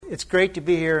it's great to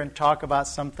be here and talk about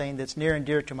something that's near and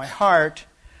dear to my heart.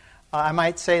 I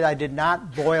might say that I did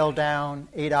not boil down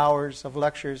 8 hours of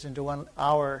lectures into 1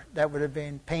 hour. That would have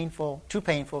been too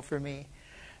painful for me.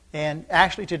 And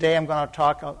actually today I'm going to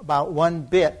talk about one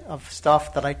bit of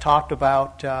stuff that I talked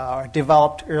about or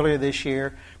developed earlier this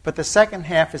year. But the second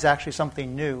half is actually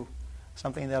something new,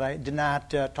 something that I did not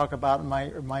talk about in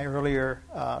my earlier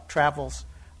travels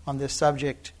on this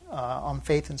subject on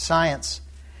faith and science.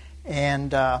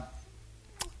 And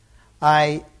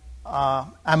I'm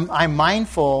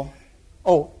mindful.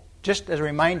 Oh, just as a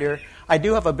reminder, I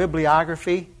do have a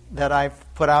bibliography that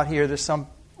I've put out here. There's some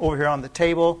over here on the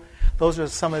table. Those are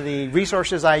some of the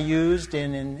resources I used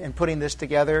in putting this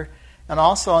together. And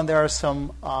also, there are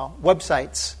some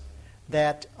websites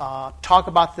that talk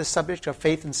about this subject of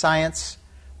faith and science.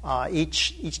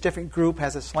 Each different group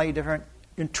has a slightly different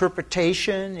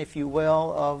interpretation, if you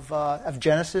will, of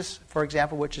Genesis, for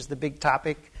example, which is the big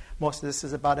topic. Most of this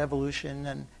is about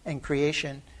evolution and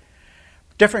creation.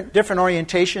 Different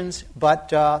orientations, but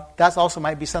that also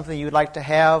might be something you'd like to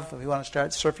have if you want to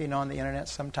start surfing on the internet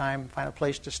sometime, find a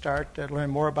place to start to learn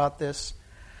more about this.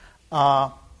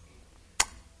 I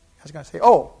was going to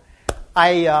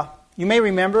say, you may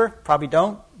remember, probably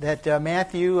don't, that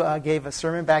Matthew gave a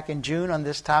sermon back in June on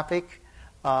this topic.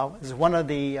 This is one of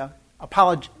the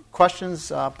apologetic questions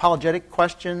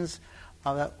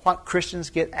that what Christians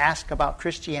get asked about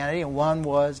Christianity, and one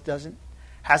was,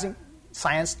 hasn't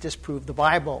science disproved the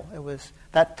Bible? It was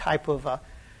that type of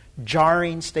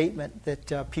jarring statement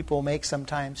that people make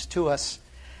sometimes to us.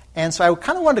 And so I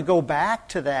kind of wanted to go back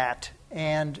to that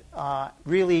and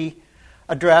really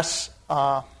address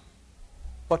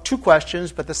two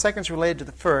questions, but the second's related to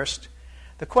the first.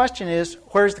 The question is,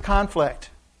 where's the conflict?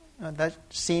 That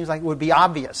seems like it would be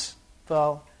obvious.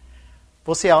 So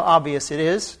we'll see how obvious it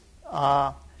is.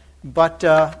 But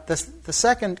the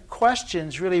second question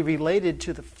is really related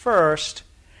to the first,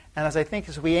 and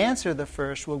as we answer the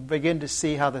first, we'll begin to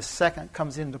see how the second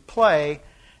comes into play,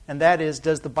 and that is,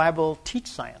 does the Bible teach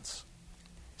science?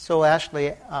 So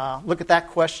actually, look at that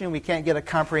question. We can't get a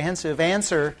comprehensive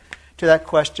answer to that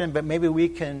question, but maybe we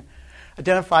can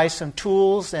identify some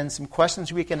tools and some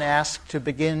questions we can ask to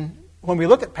begin when we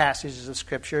look at passages of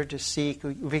Scripture to see if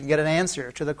we can get an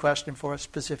answer to the question for a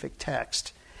specific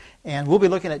text. And we'll be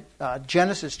looking at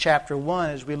Genesis chapter 1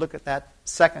 as we look at that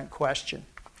second question.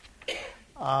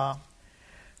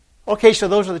 Okay, so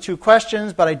those are the two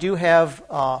questions, but I do have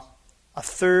a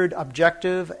third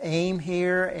objective aim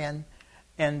here,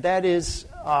 and that is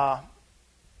a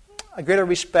greater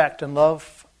respect and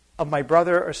love of my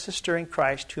brother or sister in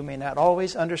Christ who may not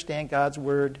always understand God's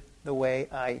Word the way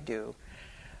I do.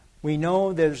 We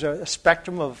know there's a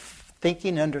spectrum of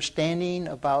thinking and understanding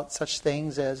about such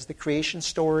things as the creation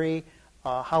story,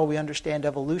 how we understand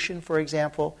evolution, for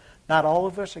example. Not all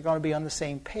of us are going to be on the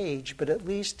same page, but at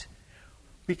least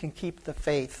we can keep the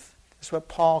faith. That's what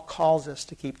Paul calls us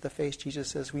to keep the faith. Jesus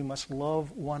says we must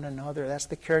love one another. That's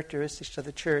the characteristics of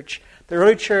the church. The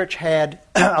early church had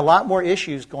a lot more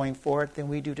issues going for it than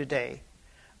we do today.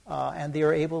 And they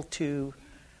are able to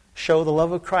show the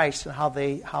love of Christ and how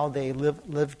they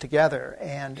live together.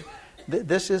 And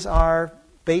this is our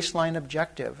baseline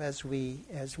objective as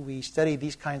we study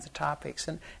these kinds of topics.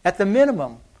 And at the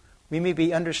minimum, we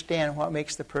maybe understand what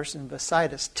makes the person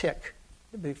beside us tick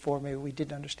before maybe we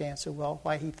didn't understand so well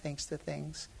why he thinks the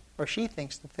things or she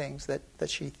thinks the things that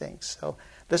she thinks. So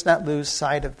let's not lose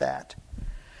sight of that.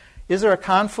 Is there a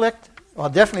conflict? Well,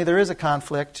 definitely there is a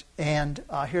conflict. And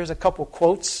here's a couple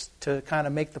quotes to kind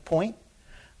of make the point.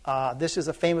 This is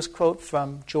a famous quote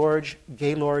from George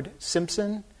Gaylord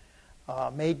Simpson,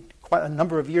 made quite a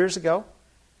number of years ago.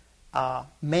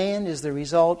 Man is the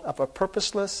result of a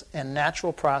purposeless and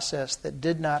natural process that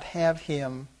did not have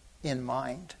him in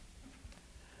mind.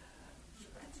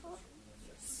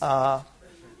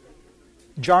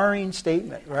 Jarring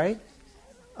statement, right?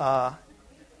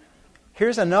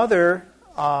 Here's another.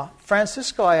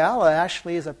 Francisco Ayala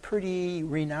actually is a pretty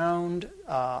renowned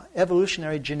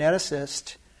evolutionary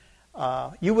geneticist.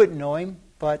 You wouldn't know him,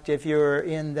 but if you're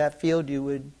in that field, you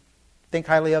would think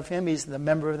highly of him. He's the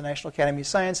member of the National Academy of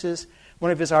Sciences.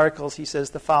 One of his articles, he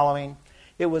says the following: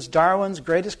 "It was Darwin's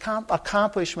greatest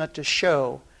accomplishment to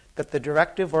show that the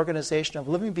directive organization of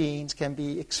living beings can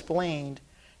be explained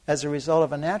as a result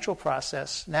of a natural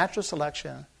process, natural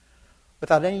selection,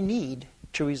 without any need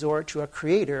to resort to a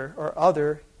creator or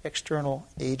other external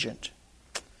agent."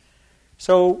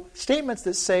 So statements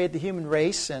that say the human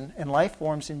race and life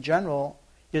forms in general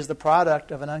is the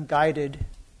product of an unguided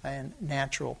and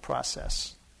natural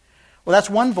process. Well,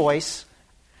 that's one voice,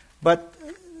 but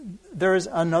there is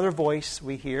another voice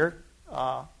we hear,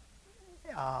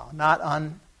 not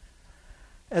on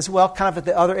as well, kind of at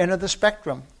the other end of the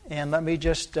spectrum. And let me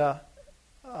just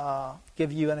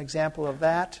give you an example of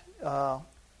that.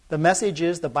 The message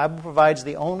is the Bible provides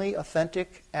the only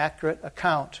authentic, accurate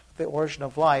account of the origin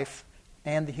of life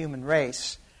and the human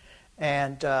race.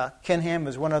 And Ken Ham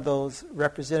is one of those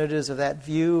representatives of that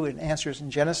view in Answers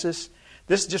in Genesis.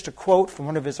 This is just a quote from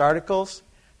one of his articles.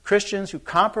 Christians who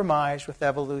compromise with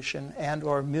evolution and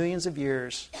or millions of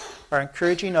years are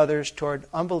encouraging others toward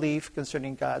unbelief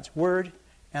concerning God's Word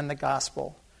and the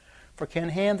Gospel. For Ken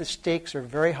Ham, the stakes are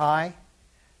very high.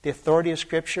 The authority of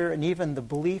Scripture and even the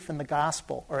belief in the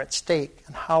Gospel are at stake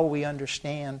in how we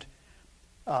understand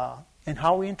and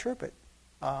how we interpret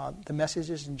the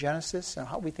messages in Genesis and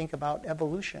how we think about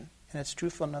evolution and its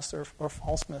truthfulness or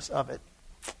falseness of it.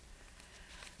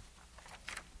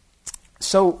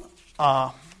 So,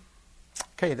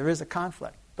 there is a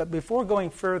conflict. But before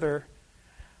going further,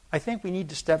 I think we need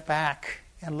to step back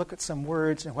and look at some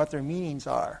words and what their meanings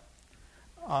are.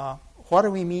 What do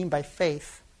we mean by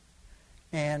faith?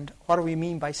 And what do we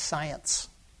mean by science?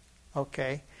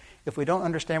 Okay? If we don't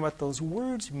understand what those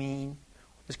words mean,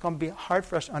 it's going to be hard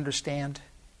for us to understand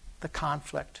the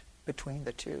conflict between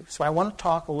the two. So I want to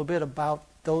talk a little bit about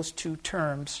those two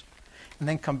terms and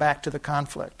then come back to the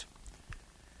conflict.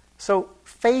 So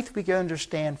faith we can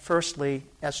understand firstly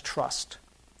as trust.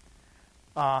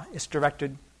 It's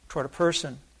directed toward a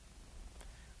person.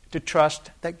 To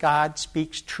trust that God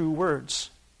speaks true words.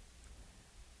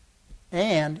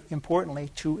 And,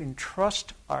 importantly, to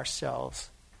entrust ourselves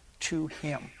to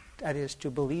Him. That is,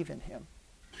 to believe in Him.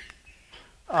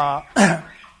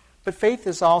 But faith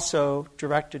is also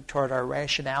directed toward our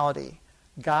rationality.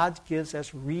 God gives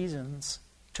us reasons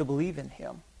to believe in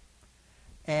Him.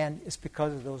 And it's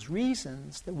because of those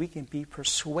reasons that we can be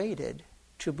persuaded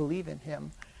to believe in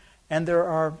Him. And there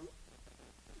are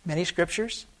many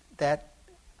scriptures that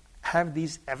have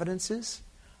these evidences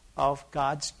of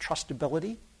God's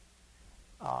trustability.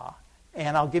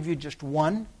 And I'll give you just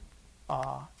one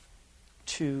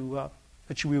which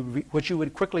you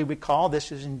would quickly recall.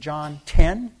 This is in John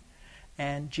 10,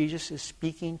 and Jesus is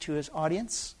speaking to His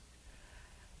audience,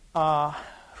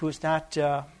 who is not,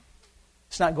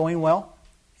 it's not going well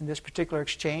in this particular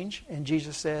exchange. And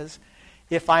Jesus says,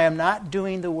 "If I am not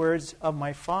doing the works of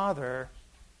my Father,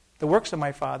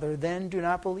 then do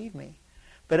not believe me.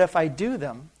 But if I do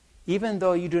them, even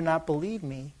though you do not believe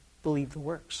me, believe the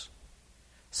works,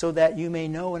 so that you may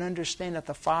know and understand that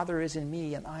the Father is in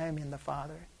me and I am in the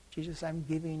Father." Jesus, I'm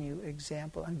giving you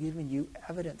example. I'm giving you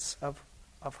evidence of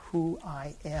who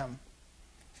I am.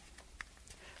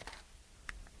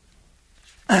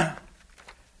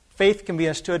 Faith can be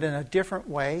understood in a different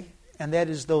way, and that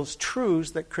is those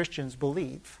truths that Christians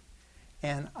believe.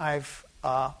 And I've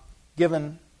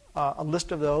given a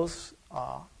list of those.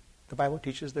 The Bible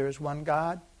teaches there is one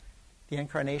God, the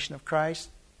incarnation of Christ,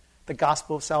 the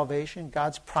gospel of salvation,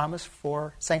 God's promise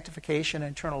for sanctification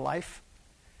and eternal life.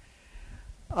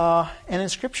 And in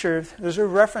Scripture, there's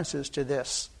references to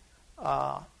this.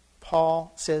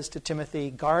 Paul says to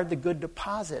Timothy, "Guard the good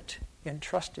deposit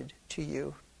entrusted to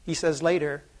you." He says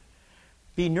later,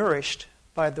 "Be nourished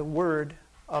by the word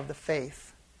of the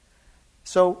faith."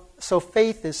 So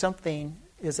faith is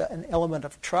an element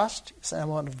of trust. It's an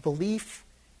element of belief.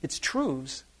 It's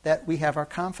truths that we have our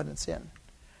confidence in.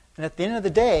 And at the end of the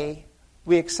day,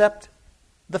 we accept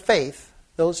the faith,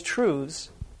 those truths,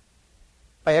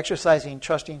 by exercising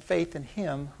trusting faith in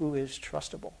Him who is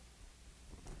trustable.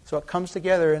 So it comes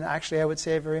together in, actually, I would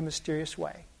say, a very mysterious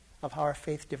way of how our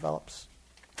faith develops.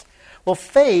 Well,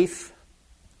 faith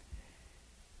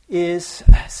is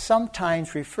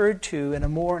sometimes referred to in a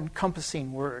more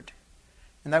encompassing word.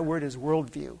 And that word is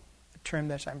worldview, a term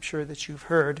that I'm sure that you've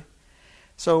heard.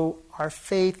 So our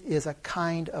faith is a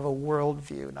kind of a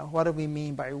worldview. Now, what do we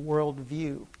mean by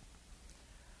worldview?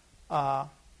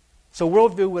 So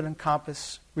worldview would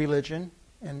encompass religion,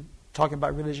 and talking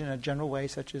about religion in a general way,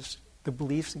 such as the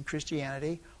beliefs in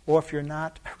Christianity, or if you're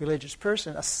not a religious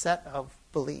person, a set of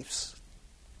beliefs.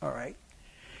 All right.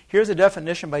 Here's a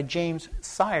definition by James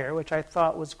Sire, which I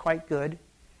thought was quite good.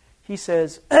 He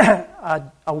says,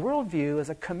 a worldview is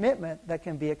a commitment that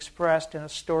can be expressed in a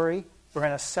story or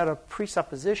in a set of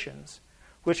presuppositions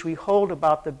which we hold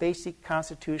about the basic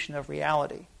constitution of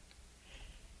reality.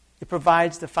 It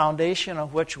provides the foundation on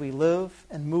which we live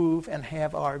and move and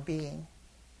have our being.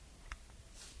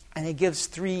 And it gives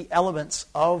three elements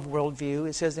of worldview.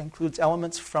 It says it includes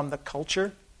elements from the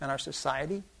culture and our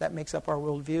society. That makes up our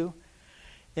worldview.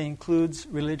 It includes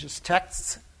religious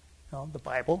texts, the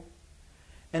Bible.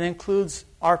 And it includes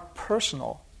our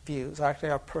personal views, actually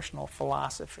our personal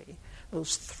philosophy.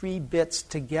 Those three bits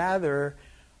together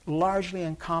largely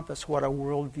encompass what a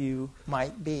worldview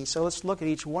might be. So let's look at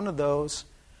each one of those.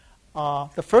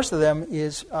 The first of them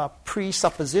is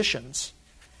presuppositions.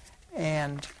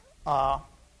 And those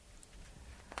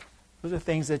are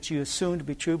things that you assume to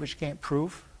be true, but you can't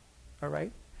prove. All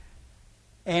right?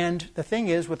 And the thing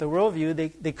is, with a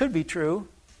worldview, they could be true,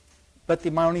 but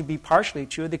they might only be partially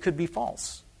true. They could be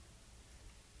false.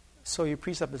 So your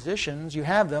presuppositions, you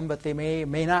have them, but they may or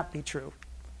may not be true.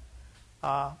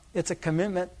 It's a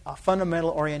commitment, a fundamental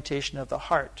orientation of the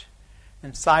heart.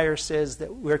 And Sire says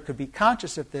that we could be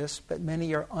conscious of this, but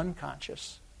many are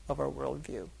unconscious of our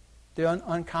worldview. They're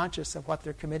unconscious of what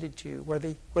they're committed to, where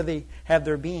they have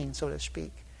their being, so to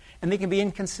speak. And they can be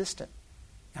inconsistent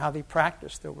in how they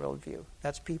practice their worldview.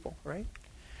 That's people, right?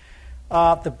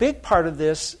 The big part of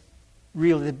this,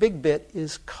 really, the big bit,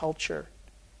 is culture.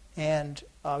 And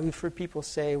we've heard people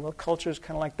say, well, culture is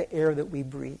kind of like the air that we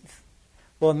breathe.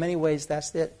 Well, in many ways,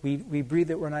 that's it. We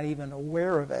breathe it, we're not even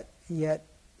aware of it, yet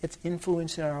it's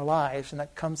influencing our lives, and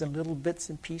that comes in little bits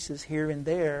and pieces here and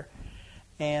there.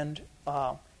 And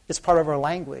it's part of our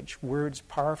language. Words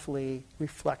powerfully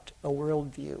reflect a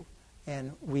worldview,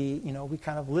 and we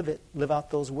kind of live out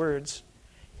those words.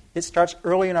 It starts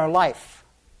early in our life.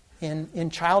 In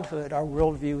childhood, our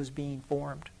worldview is being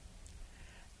formed.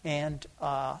 And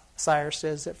Sire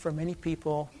says that for many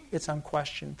people, it's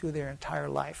unquestioned through their entire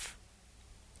life.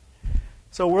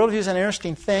 So worldview is an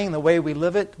interesting thing, the way we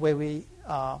live it, the way we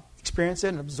experience it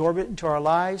and absorb it into our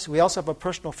lives. We also have a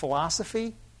personal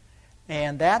philosophy,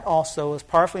 and that also is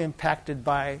powerfully impacted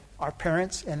by our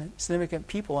parents and significant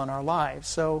people in our lives.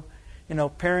 So,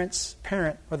 parents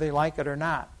parent whether they like it or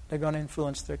not. They're going to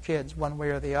influence their kids one way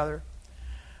or the other.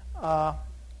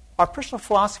 Our personal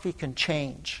philosophy can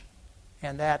change,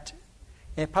 and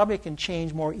it probably can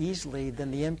change more easily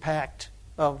than the impact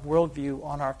of worldview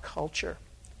on our culture.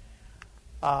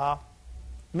 Let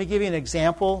me give you an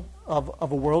example of a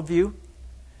worldview.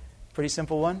 Pretty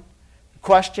simple one. The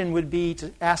question would be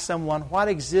to ask someone, what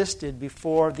existed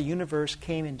before the universe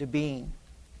came into being?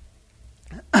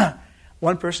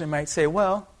 One person might say,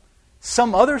 well,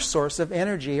 some other source of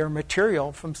energy or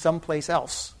material from someplace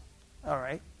else. All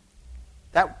right.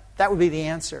 That would be the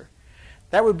answer.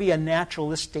 That would be a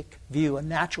naturalistic view, a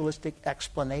naturalistic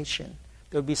explanation.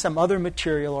 There would be some other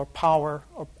material or power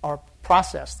or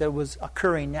process that was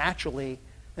occurring naturally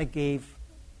that gave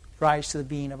rise to the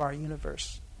being of our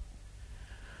universe.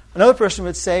 Another person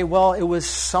would say, well, it was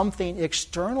something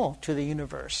external to the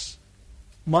universe.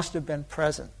 Must have been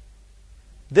present.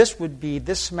 This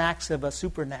smacks of a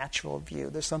supernatural view.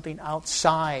 There's something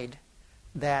outside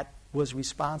that was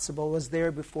responsible, was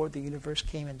there before the universe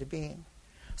came into being.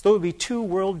 So there would be two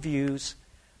worldviews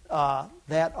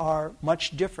that are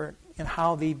much different in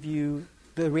how they view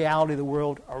the reality of the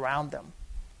world around them.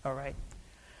 All right.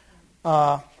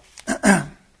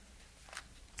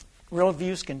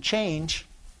 Worldviews can change.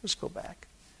 Let's go back.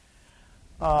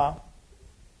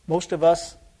 Most of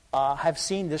us have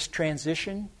seen this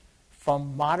transition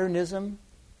from modernism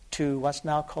to what's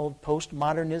now called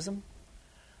postmodernism.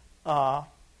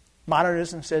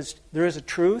 Modernism says there is a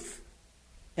truth,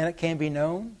 and it can be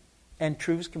known, and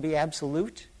truths can be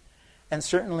absolute. And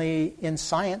certainly in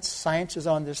science is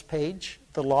on this page,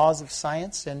 the laws of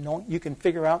science, and you can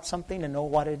figure out something and know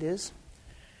what it is.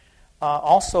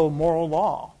 Also, moral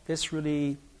law. This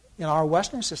really, in our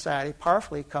Western society,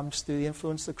 powerfully comes through the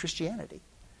influence of Christianity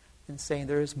in saying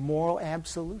there is moral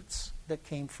absolutes that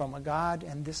came from a God,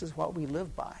 and this is what we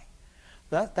live by.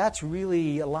 That's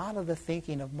really a lot of the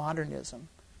thinking of modernism.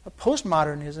 But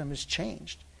postmodernism has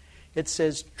changed. It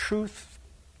says truth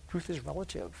is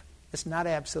relative. It's not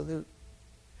absolute.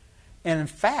 And in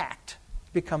fact,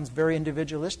 it becomes very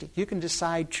individualistic. You can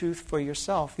decide truth for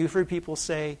yourself. You've heard people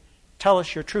say, tell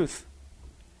us your truth.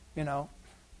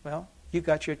 Well, you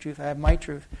got your truth, I have my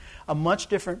truth. A much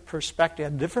different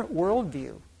perspective, a different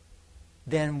worldview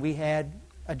than we had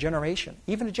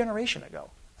even a generation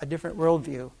ago. A different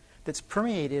worldview that's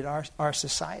permeated our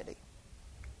society.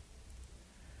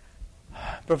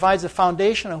 Provides a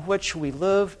foundation on which we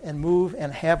live and move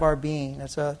and have our being.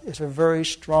 It's a very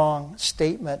strong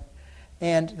statement.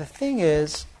 And the thing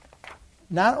is,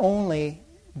 not only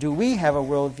do we have a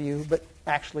worldview, but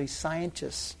actually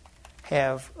scientists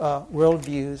have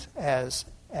worldviews as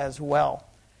well.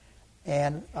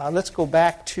 And let's go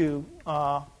back to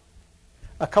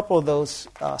a couple of those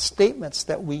statements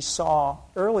that we saw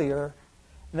earlier.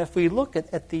 And if we look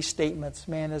at these statements,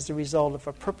 man is the result of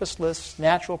a purposeless,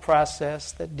 natural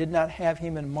process that did not have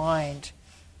him in mind.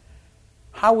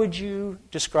 How would you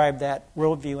describe that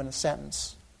worldview in a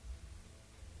sentence?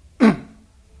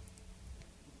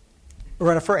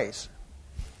 Or in a phrase?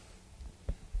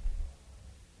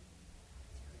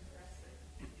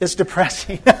 It's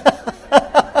depressing.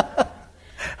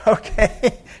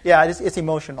 Okay. Yeah, it's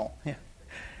emotional. Yeah.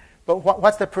 But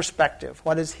what's the perspective?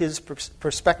 What is his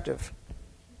perspective?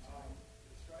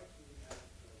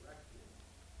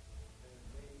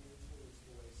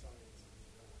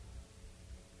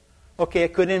 Okay,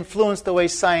 it could influence the way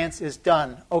science is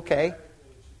done. Okay.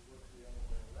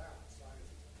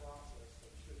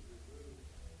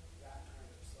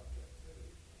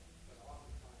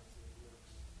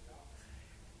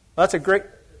 That's a great.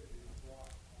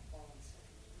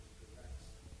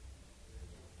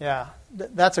 Yeah,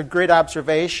 that's a great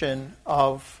observation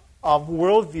of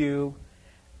worldview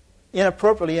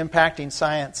inappropriately impacting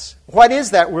science. What is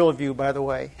that worldview, by the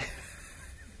way?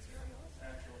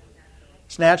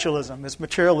 It's naturalism. It's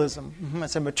materialism.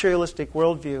 It's a materialistic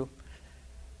worldview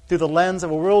through the lens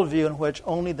of a worldview in which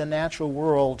only the natural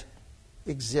world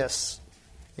exists.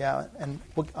 Yeah, and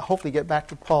we'll hopefully get back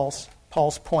to Paul's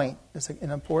point. It's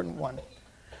an important one.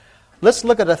 Let's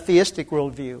look at a theistic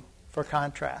worldview for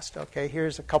contrast. Okay,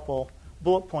 here's a couple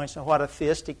bullet points on what a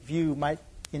theistic view might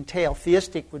entail.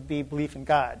 Theistic would be belief in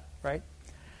God, right?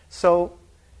 So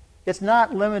it's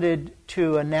not limited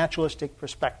to a naturalistic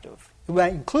perspective. It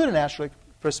might include a naturalistic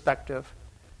perspective,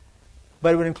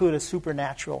 but it would include a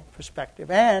supernatural perspective.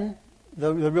 And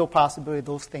the real possibility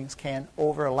those things can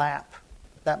overlap.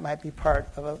 That might be part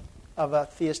of a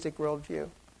theistic worldview.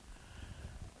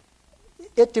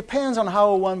 It depends on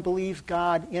how one believes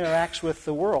God interacts with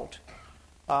the world.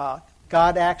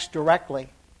 God acts directly.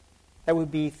 That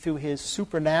would be through his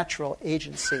supernatural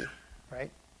agency, right?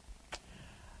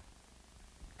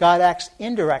 God acts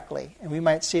indirectly, and we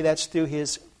might say that's through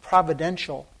his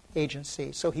providential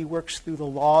agency. So he works through the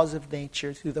laws of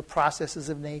nature, through the processes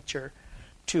of nature,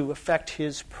 to affect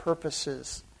his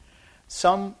purposes.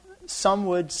 Some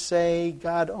would say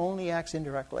God only acts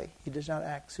indirectly. He does not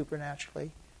act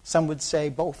supernaturally. Some would say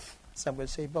both. So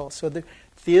the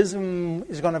theism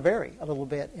is going to vary a little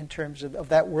bit in terms of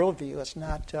that worldview. It's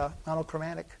not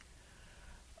monochromatic.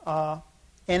 And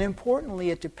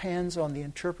importantly, it depends on the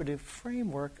interpretive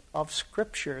framework of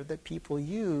Scripture that people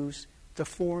use to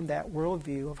form that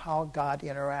worldview of how God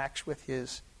interacts with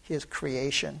his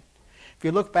creation. If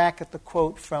you look back at the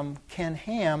quote from Ken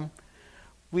Ham,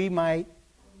 we might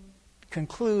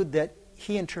conclude that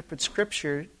he interprets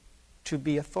Scripture to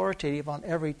be authoritative on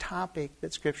every topic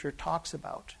that Scripture talks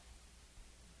about.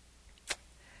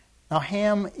 Now,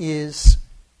 Ham he's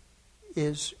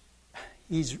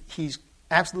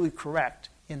absolutely correct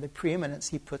in the preeminence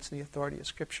he puts in the authority of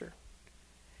Scripture,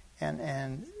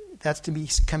 and that's to be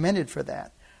commended for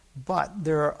that. But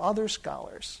there are other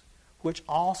scholars which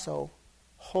also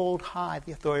hold high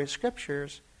the authority of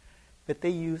Scriptures, but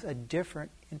they use a different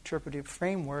interpretive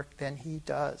framework than he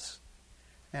does.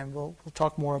 And we'll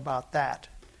talk more about that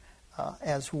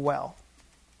as well.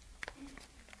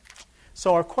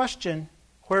 So our question,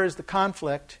 where is the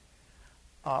conflict?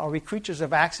 Are we creatures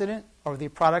of accident, or are we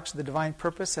products of the divine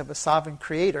purpose of a sovereign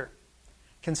creator?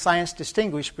 Can science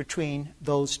distinguish between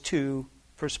those two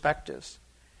perspectives?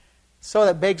 So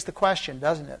that begs the question,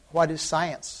 doesn't it? What is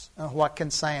science? What can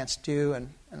science do, and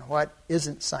what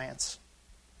isn't science?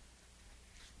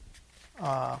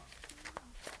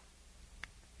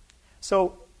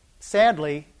 So,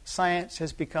 sadly, science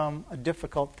has become a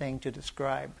difficult thing to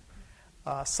describe.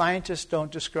 Scientists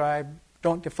don't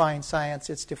define science.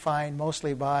 It's defined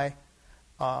mostly by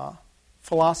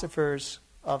philosophers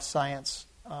of science.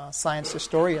 Science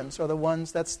historians are the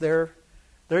ones, that's their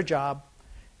job.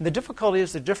 And the difficulty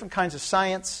is the different kinds of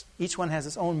science. Each one has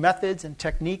its own methods and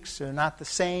techniques. They're not the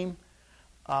same.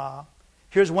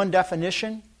 Here's one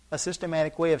definition: a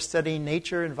systematic way of studying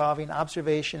nature involving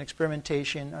observation,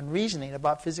 experimentation, and reasoning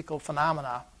about physical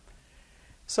phenomena.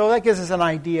 So that gives us an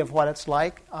idea of what it's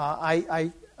like.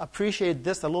 I appreciate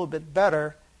this a little bit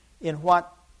better in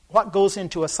what goes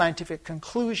into a scientific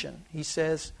conclusion. He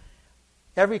says,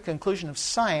 every conclusion of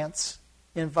science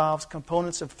involves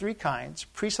components of three kinds: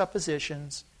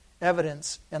 presuppositions,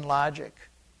 evidence, and logic.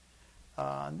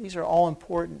 These are all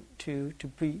important to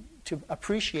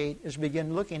appreciate as we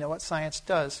begin looking at what science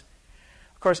does.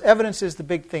 Of course, evidence is the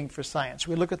big thing for science.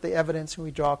 We look at the evidence and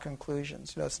we draw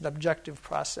conclusions. It's an objective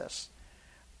process.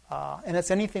 And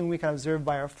it's anything we can observe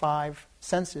by our five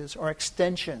senses or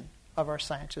extension of our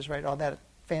senses, right? All that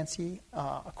fancy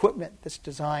equipment that's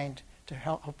designed to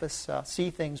help us see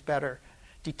things better,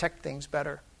 detect things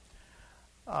better.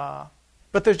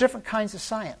 But there's different kinds of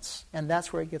science, and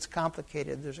that's where it gets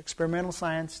complicated. There's experimental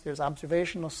science, there's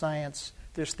observational science,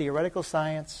 there's theoretical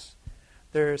science,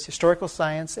 there's historical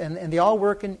science, and they all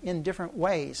work in different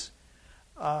ways.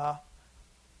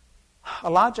 A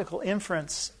logical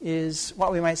inference is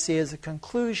what we might see as a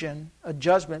conclusion, a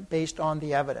judgment based on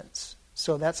the evidence.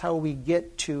 So that's how we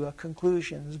get to a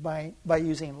conclusion, is by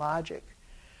using logic.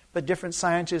 But different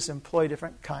sciences employ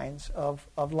different kinds of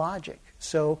logic.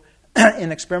 So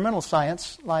in experimental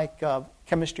science, like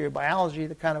chemistry or biology,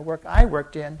 the kind of work I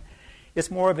worked in, it's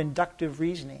more of inductive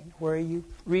reasoning, where you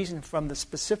reason from the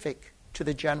specific to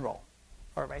the general.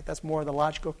 All right, that's more of the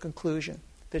logical conclusion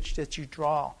that you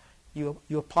draw. You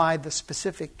apply the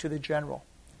specific to the general.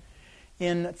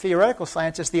 In theoretical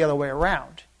science, it's the other way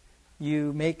around.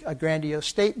 You make a grandiose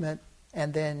statement,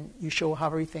 and then you show how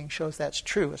everything shows that's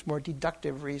true. It's more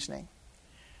deductive reasoning.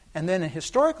 And then in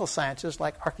historical sciences,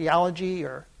 like archaeology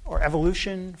or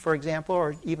evolution, for example,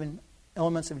 or even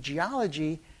elements of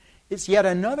geology, it's yet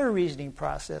another reasoning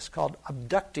process called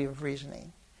abductive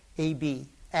reasoning, AB,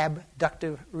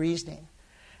 abductive reasoning.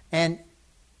 And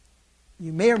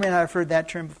you may or may not have heard that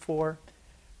term before,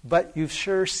 but you've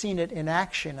sure seen it in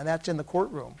action, and that's in the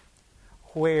courtroom,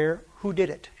 where who did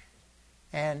it?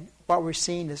 And what we're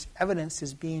seeing is evidence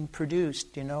is being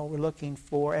produced. You know, we're looking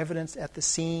for evidence at the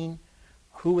scene,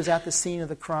 who was at the scene of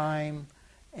the crime,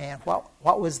 and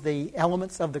what was the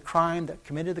elements of the crime that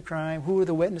committed the crime, who were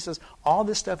the witnesses. All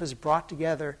this stuff is brought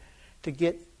together to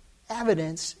get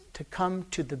evidence to come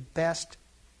to the best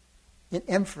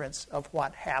inference of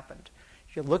what happened.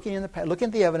 You're looking at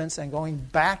the evidence and going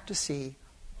back to see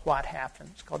what happened.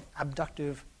 It's called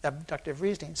abductive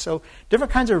reasoning. So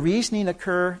different kinds of reasoning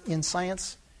occur in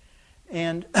science.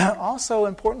 And also,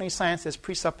 importantly, science has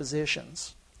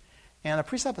presuppositions. And a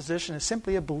presupposition is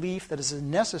simply a belief that is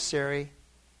necessary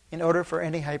in order for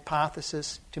any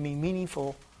hypothesis to be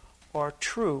meaningful or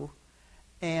true.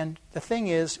 And the thing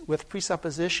is, with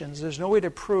presuppositions, there's no way to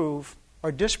prove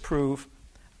or disprove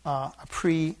a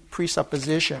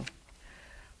presupposition.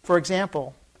 For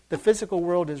example, the physical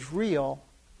world is real,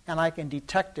 and I can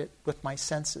detect it with my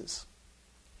senses.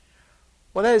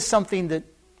 Well, that is something that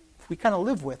we kind of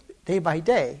live with day by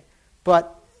day,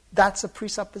 but that's a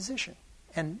presupposition.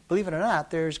 And believe it or not,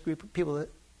 there's a group of people that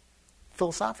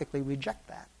philosophically reject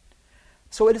that.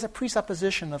 So it is a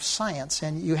presupposition of science,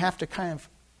 and you have to kind of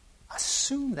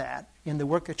assume that in the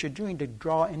work that you're doing to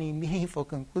draw any meaningful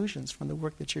conclusions from the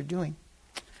work that you're doing.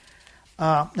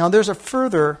 Now, there's a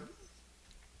further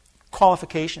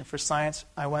qualification for science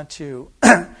I want to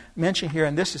mention here,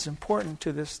 and this is important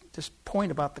to this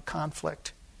point about the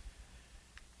conflict.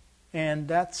 And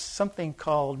that's something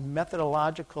called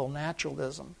methodological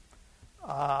naturalism. It's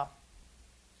a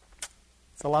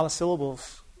lot of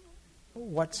syllables.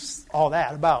 What's all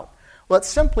that about? Well, it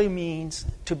simply means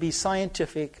to be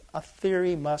scientific, a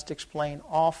theory must explain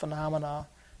all phenomena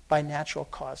by natural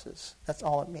causes. That's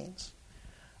all it means.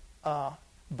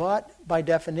 But by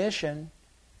definition,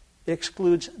 it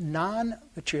excludes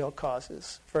non-material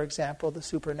causes. For example, the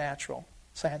supernatural.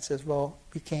 Science says, well,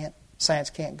 science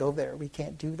can't go there. We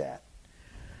can't do that.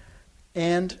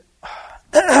 And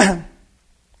there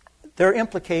are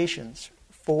implications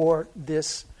for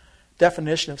this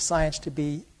definition of science to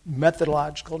be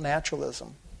methodological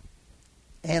naturalism.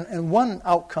 And one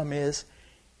outcome is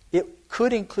it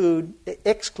could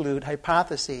exclude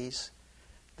hypotheses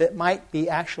that might be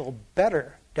actual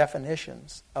better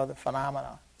definitions of the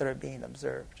phenomena that are being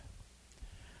observed.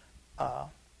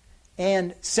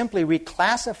 And simply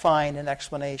reclassifying an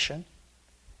explanation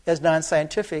as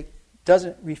non-scientific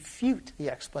doesn't refute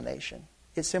the explanation.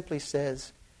 It simply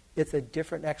says it's a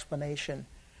different explanation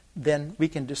than we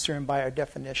can discern by our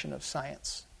definition of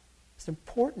science. It's an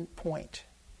important point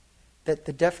that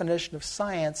the definition of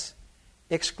science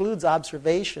excludes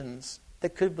observations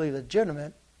that could be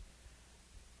legitimate,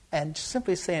 and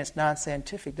simply saying it's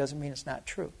non-scientific doesn't mean it's not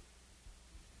true.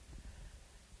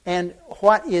 And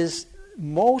what is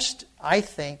most, I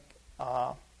think,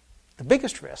 the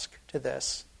biggest risk to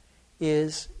this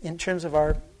is in terms of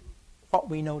what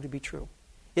we know to be true.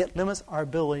 It limits our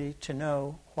ability to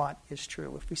know what is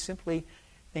true. If we simply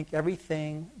think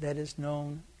everything that is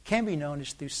known, can be known,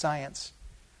 is through science,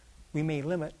 we may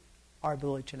limit our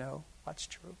ability to know what's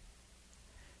true.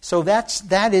 So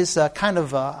that is kind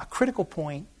of a critical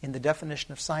point in the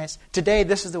definition of science. Today,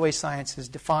 this is the way science is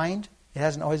defined. It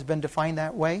hasn't always been defined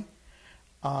that way,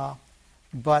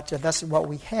 but that's what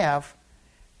we have.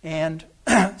 And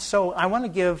so I want to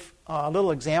give a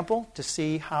little example to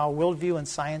see how worldview and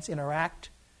science interact.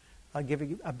 I'll give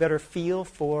you a better feel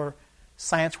for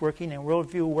science working and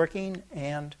worldview working.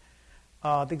 And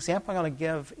the example I'm going to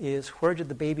give is, where did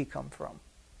the baby come from?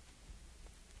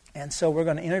 And so we're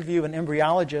going to interview an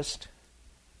embryologist,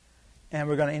 and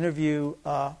we're going to interview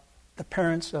the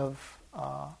parents of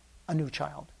a new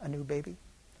child, a new baby.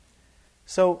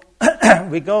 So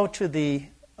we go to the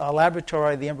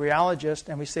laboratory, the embryologist,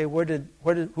 and we say, where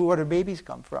do babies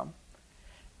come from?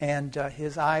 And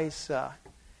his eyes,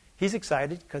 he's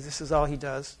excited because this is all he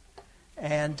does.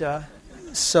 And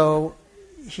so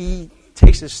he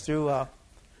takes us through a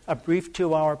brief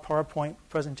 2-hour PowerPoint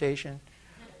presentation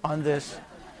on this.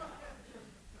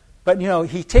 But,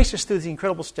 he takes us through these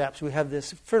incredible steps. We have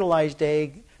this fertilized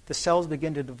egg. The cells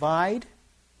begin to divide,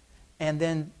 and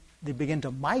then they begin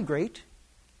to migrate,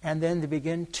 and then they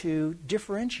begin to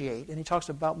differentiate. And he talks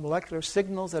about molecular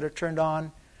signals that are turned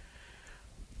on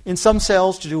in some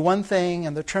cells to do one thing,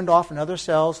 and they're turned off in other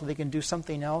cells so they can do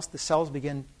something else. The cells they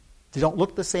don't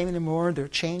look the same anymore. They're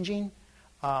changing.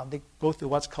 They go through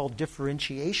what's called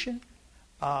differentiation.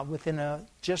 Within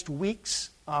just weeks,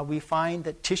 we find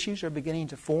that tissues are beginning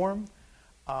to form.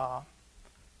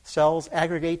 Cells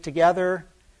aggregate together,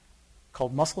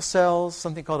 called muscle cells.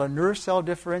 Something called a nerve cell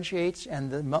differentiates,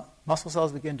 and the muscle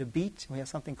cells begin to beat. We have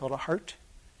something called a heart.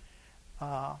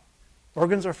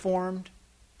 Organs are formed.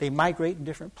 They migrate in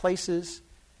different places.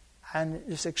 And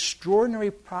this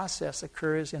extraordinary process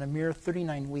occurs in a mere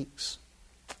 39 weeks.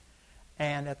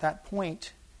 And at that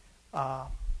point, a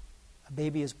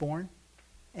baby is born.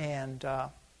 And the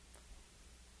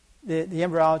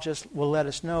embryologist will let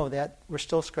us know that we're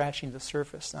still scratching the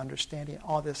surface, understanding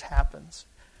all this happens.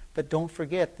 But don't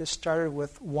forget, this started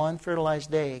with one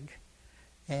fertilized egg,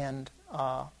 and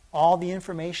all the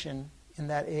information in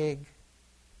that egg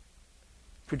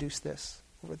produced this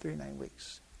over 39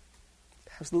 weeks.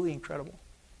 Absolutely incredible.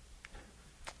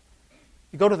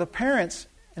 You go to the parents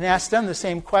and ask them the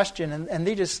same question, and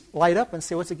they just light up and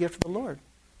say, what's a gift from the Lord?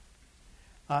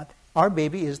 Our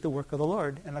baby is the work of the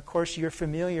Lord. And of course, you're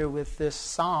familiar with this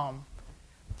psalm,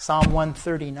 Psalm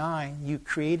 139. You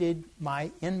created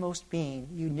my inmost being.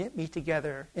 You knit me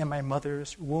together in my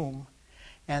mother's womb.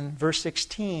 And verse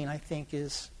 16, I think,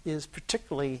 is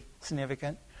particularly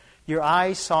significant. Your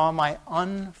eyes saw my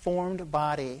unformed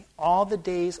body. All the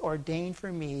days ordained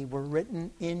for me were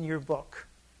written in your book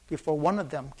before one of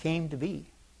them came to be.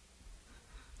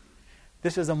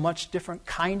 This is a much different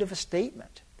kind of a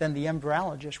statement than the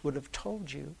embryologist would have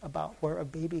told you about where a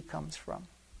baby comes from.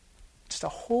 Just a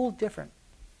whole different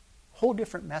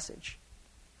message.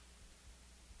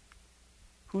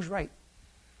 Who's right?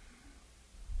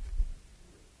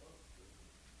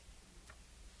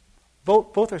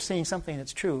 Both are saying something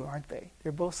that's true, aren't they?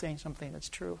 They're both saying something that's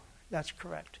true. That's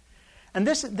correct. And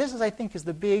this is, I think, is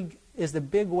the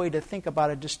big way to think about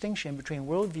a distinction between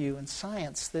worldview and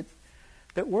science. That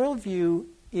worldview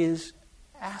is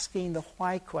asking the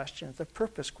why questions, the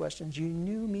purpose questions. You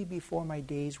knew me before my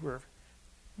days were.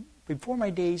 Before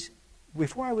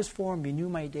I was formed, you knew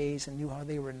my days and knew how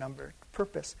they were numbered.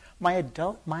 Purpose, my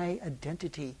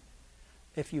identity,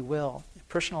 if you will,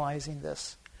 personalizing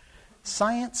this.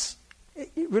 Science,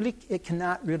 it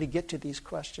cannot really get to these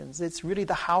questions. It's really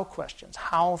the how questions,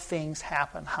 how things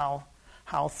happen, how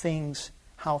things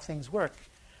work.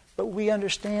 But we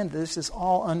understand this is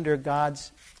all under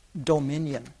God's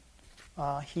dominion.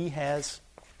 He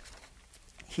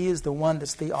is the one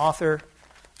that's the author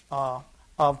of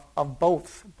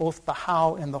both the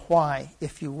how and the why,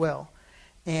 if you will.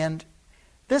 And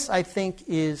this, I think,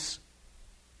 is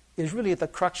really at the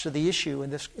crux of the issue in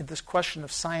this question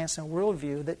of science and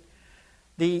worldview, that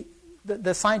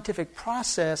the scientific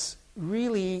process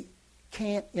really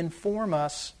can't inform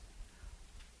us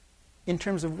in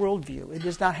terms of worldview. It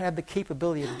does not have the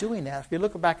capability of doing that. If you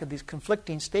look back at these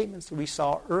conflicting statements that we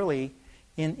saw early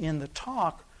in the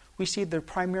talk, we see they're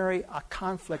primarily a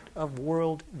conflict of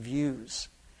world views.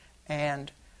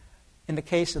 And in the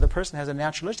case of the person who has a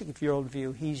naturalistic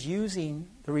worldview, he's using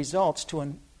the results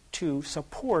to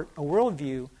support a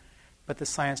worldview, but the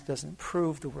science doesn't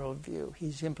prove the worldview.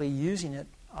 He's simply using it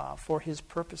for his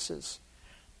purposes.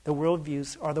 The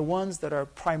worldviews are the ones that are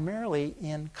primarily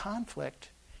in conflict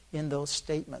in those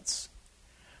statements.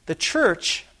 The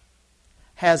church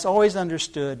has always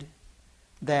understood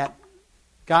that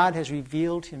God has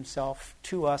revealed himself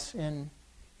to us in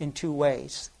two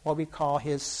ways. What we call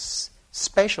his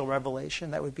spatial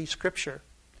revelation, that would be Scripture,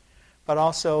 but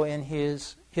also in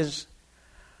his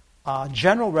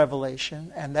general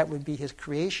revelation, and that would be his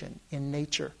creation in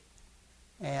nature.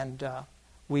 And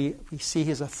we see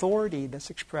his authority that's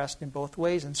expressed in both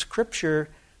ways. And Scripture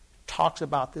talks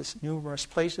about this numerous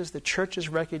places. The church has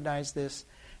recognized this.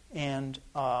 And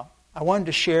I wanted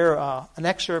to share an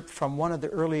excerpt from one of the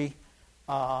early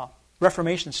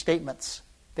Reformation statements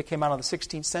that came out of the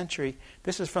 16th century.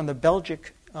 This is from the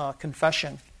Belgic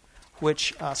Confession,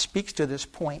 which speaks to this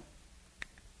point.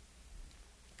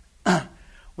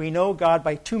 We know God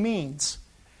by two means.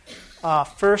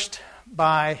 First,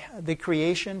 by the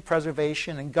creation,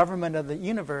 preservation, and government of the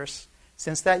universe,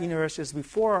 since that universe is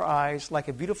before our eyes like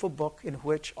a beautiful book in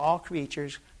which all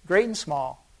creatures, great and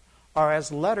small, are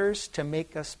as letters to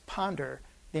make us ponder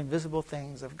the invisible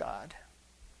things of God.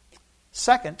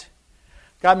 Second,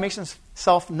 God makes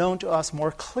himself known to us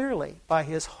more clearly by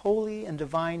his holy and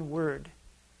divine word,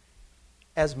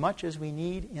 as much as we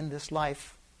need in this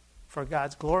life for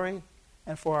God's glory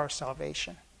and for our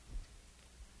salvation.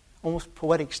 Almost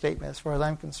poetic statement as far as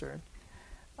I'm concerned.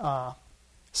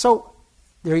 So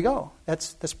there you go.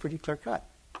 That's pretty clear cut.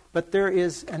 But there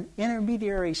is an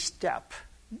intermediary step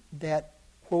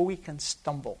where we can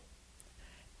stumble.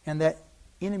 And that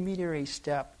intermediary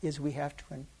step is we have to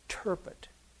interpret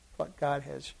what God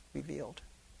has revealed.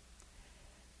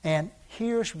 And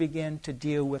here we begin to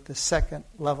deal with the second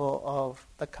level of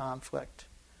the conflict.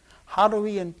 How do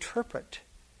we interpret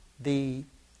the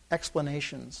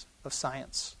explanations of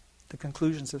science, the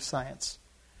conclusions of science?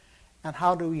 And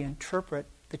how do we interpret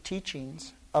the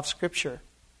teachings of Scripture?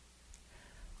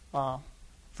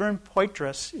 Vern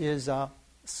Poitras is a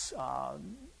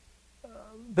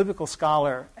biblical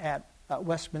scholar at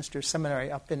Westminster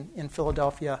Seminary up in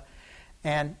Philadelphia,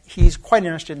 and he's quite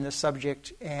interested in this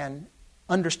subject, and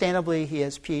understandably he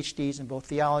has PhDs in both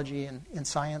theology and in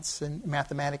science and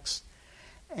mathematics,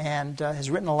 and has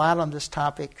written a lot on this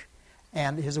topic.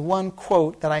 And his one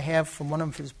quote that I have from one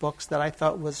of his books that I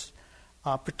thought was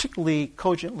particularly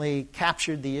cogently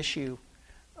captured the issue.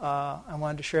 I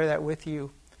wanted to share that with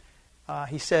you.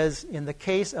 He says, "In the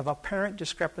case of apparent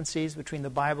discrepancies between the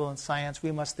Bible and science,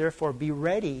 we must therefore be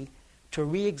ready to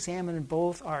re-examine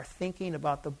both our thinking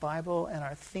about the Bible and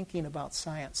our thinking about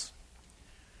science.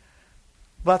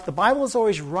 But the Bible is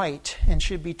always right and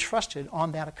should be trusted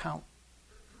on that account.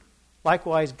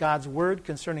 Likewise, God's word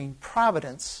concerning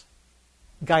providence,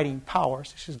 guiding power,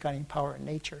 this is guiding power in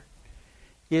nature,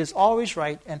 is always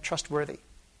right and trustworthy.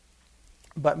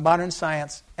 But modern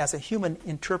science, as a human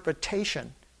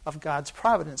interpretation of God's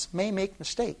providence, may make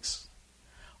mistakes.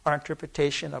 Our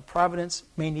interpretation of providence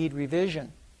may need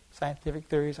revision. Scientific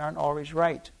theories aren't always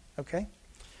right, okay?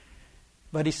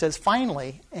 But he says,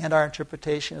 finally, and our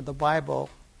interpretation of the Bible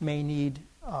may need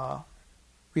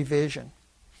revision."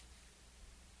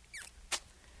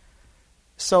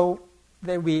 So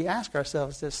then we ask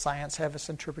ourselves, does science have its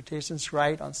interpretations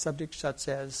right on subjects such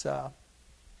as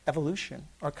evolution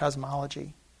or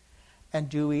cosmology? And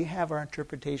do we have our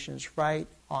interpretations right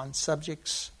on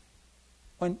subjects,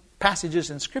 on passages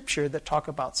in Scripture that talk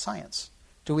about science?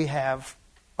 Do we have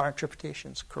our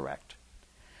interpretations correct?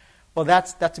 Well,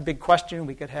 that's a big question.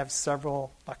 We could have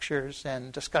several lectures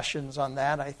and discussions on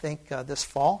that, I think, this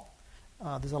fall.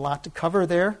 There's a lot to cover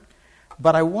there.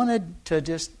 But I wanted to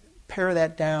just pare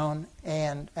that down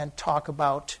and talk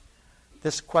about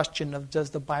this question of, does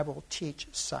the Bible teach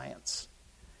science?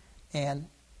 And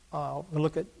we'll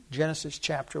look at Genesis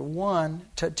chapter 1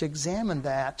 to examine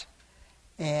that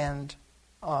and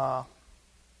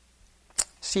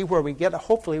see where we get.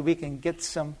 Hopefully we can get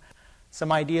some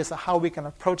ideas of how we can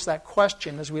approach that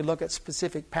question as we look at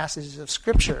specific passages of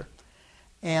Scripture.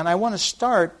 And I want to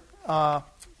start,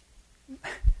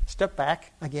 step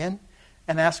back again,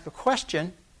 and ask a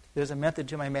question. There's a method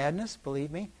to my madness,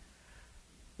 believe me.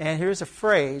 And here's a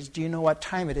phrase: do you know what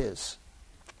time it is?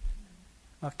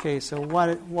 Okay, so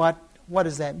what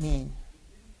does that mean?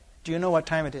 Do you know what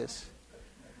time it is?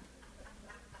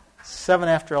 7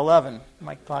 after 11.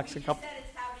 My clock's a couple.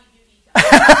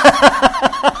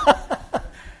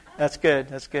 That's good.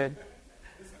 That's good.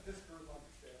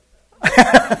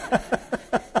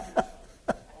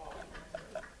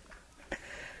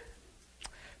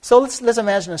 So let's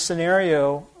imagine a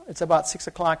scenario. It's about 6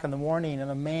 o'clock in the morning, and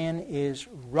a man is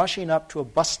rushing up to a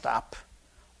bus stop,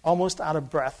 almost out of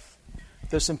breath.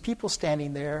 There's some people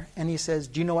standing there, and he says,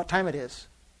 "Do you know what time it is?"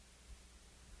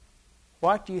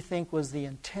 What do you think was the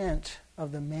intent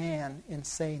of the man in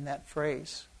saying that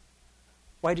phrase?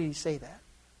 Why did he say that?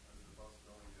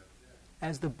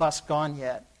 Has the bus gone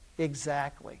yet?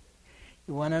 Exactly.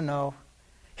 You want to know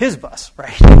his bus,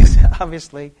 right?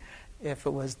 Obviously, if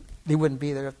it was, they wouldn't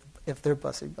be there if their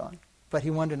bus had gone. But he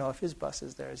wanted to know if his bus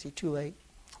is there. Is he too late?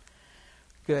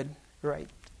 Good. Right.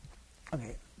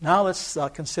 Okay. Now let's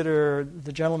consider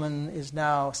the gentleman is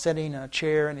now sitting in a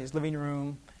chair in his living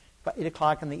room about 8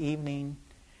 o'clock in the evening.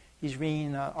 He's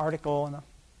reading an article in a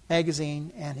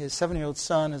magazine, and his 7-year-old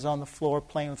son is on the floor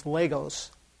playing with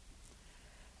Legos.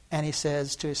 And he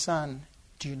says to his son,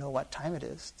 "Do you know what time it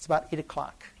is?" It's about 8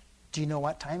 o'clock. "Do you know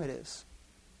what time it is?"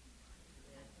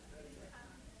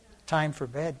 Time for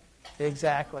bed.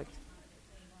 Exactly.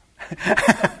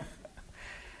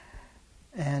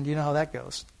 And you know how that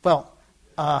goes. Well,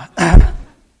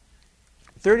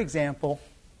 Third example,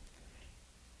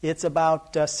 it's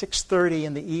about 6:30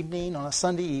 in the evening on a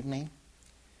Sunday evening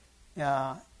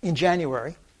in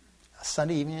January, a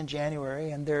Sunday evening in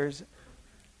January, and there's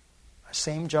a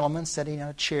same gentleman sitting on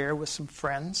a chair with some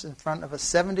friends in front of a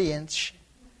 70-inch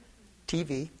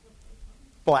TV,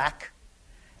 black,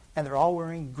 and they're all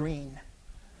wearing green.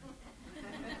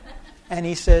 And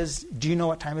he says, "Do you know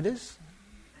what time it is?"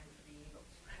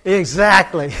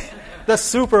 Exactly. The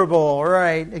Super Bowl,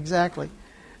 right, exactly.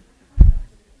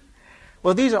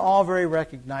 Well, these are all very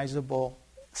recognizable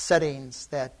settings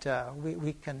that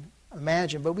we can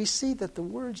imagine, but we see that the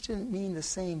words didn't mean the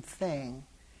same thing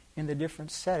in the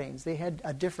different settings. They had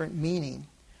a different meaning.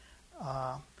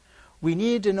 We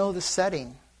needed to know the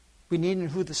setting. We needed to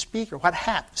know who the speaker, what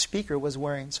hat the speaker was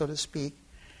wearing, so to speak.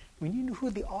 We needed to know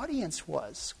who the audience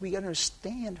was. We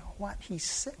understand what he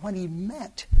said, what he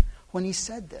meant when he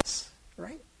said this,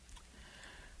 right?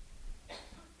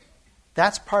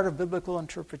 That's part of biblical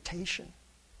interpretation.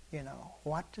 You know,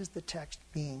 what does the text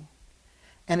mean?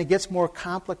 And it gets more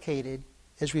complicated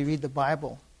as we read the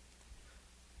Bible.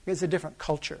 It's a different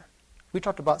culture. We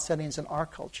talked about settings in our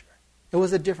culture. It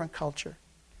was a different culture,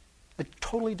 a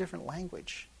totally different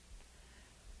language,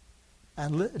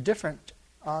 and different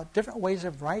ways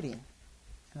of writing,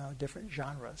 different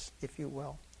genres, if you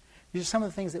will. These are some of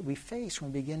the things that we face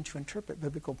when we begin to interpret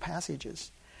biblical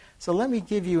passages. So let me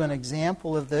give you an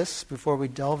example of this before we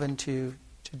delve into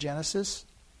Genesis.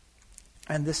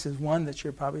 And this is one that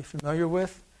you're probably familiar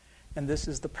with. And this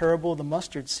is the parable of the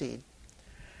mustard seed.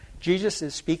 Jesus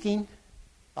is speaking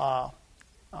to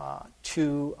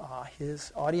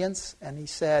his audience, and he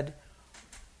said,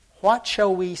 "What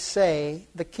shall we say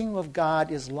the kingdom of God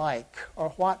is like? Or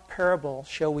what parable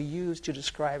shall we use to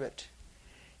describe it?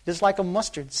 It is like a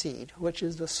mustard seed, which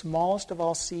is the smallest of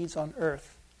all seeds on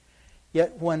earth.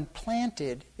 Yet when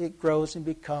planted, it grows and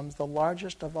becomes the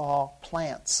largest of all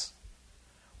plants,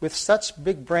 with such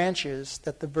big branches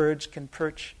that the birds can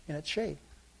perch in its shade."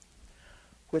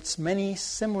 With many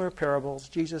similar parables,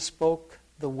 Jesus spoke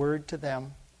the word to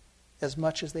them as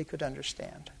much as they could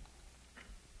understand.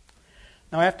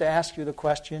 Now I have to ask you the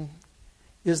question,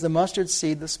 is the mustard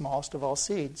seed the smallest of all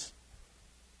seeds?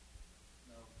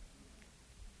 No.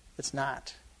 It's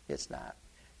not. It's not.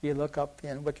 You look up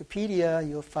in Wikipedia,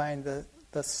 you'll find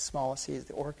the smallest seed is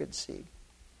the orchid seed.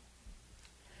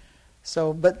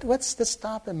 So, but let's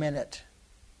stop a minute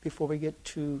before we get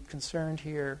too concerned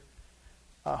here.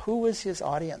 Who was his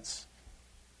audience?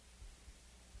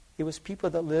 It was people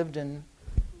that lived in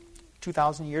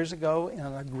 2,000 years ago in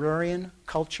an agrarian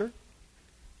culture.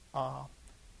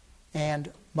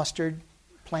 And mustard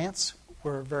plants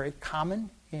were very common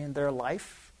in their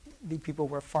life. The people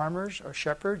were farmers or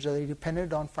shepherds, or they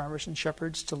depended on farmers and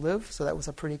shepherds to live, so that was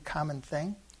a pretty common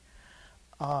thing.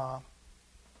 What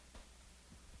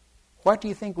do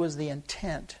you think was the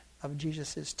intent of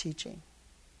Jesus' teaching?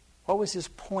 What was his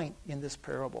point in this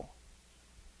parable?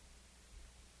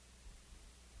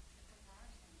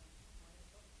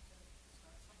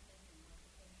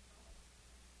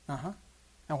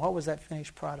 And what was that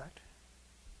finished product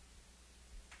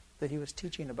that he was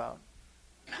teaching about?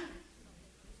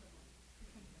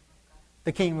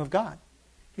 The kingdom of God.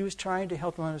 He was trying to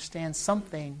help them understand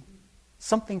something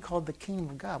called the kingdom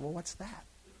of God. Well, what's that?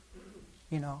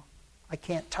 I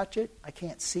can't touch it. I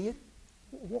can't see it.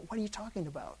 What are you talking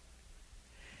about?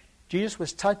 Jesus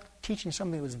was teaching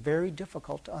something that was very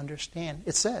difficult to understand.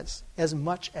 It says, as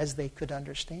much as they could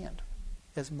understand.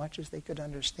 As much as they could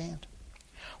understand.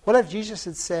 What if Jesus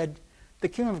had said, the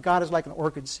kingdom of God is like an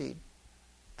orchid seed,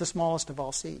 the smallest of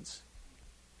all seeds?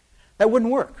 That wouldn't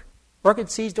work.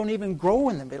 Orchid seeds don't even grow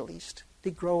in the Middle East.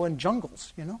 They grow in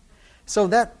jungles, So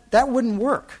that wouldn't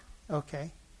work,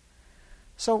 okay?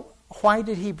 So why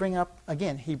did he bring up,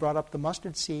 again, he brought up the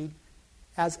mustard seed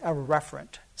as a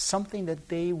referent, something that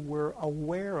they were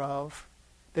aware of,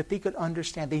 that they could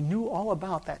understand. They knew all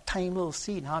about that tiny little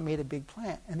seed and how it made a big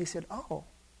plant. And they said, oh,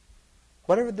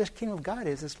 whatever this kingdom of God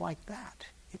is, it's like that.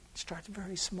 It starts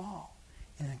very small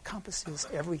and encompasses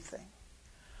everything.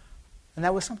 And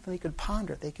that was something they could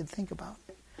ponder, they could think about.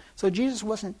 So Jesus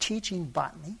wasn't teaching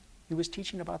botany. He was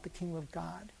teaching about the kingdom of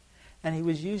God. And he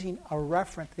was using a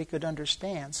referent they could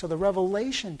understand. So the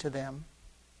revelation to them,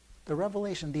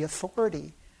 the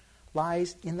authority,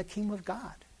 lies in the kingdom of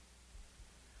God.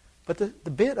 But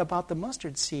the bit about the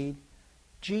mustard seed,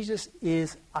 Jesus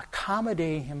is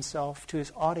accommodating himself to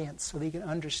his audience so they can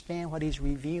understand what he's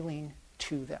revealing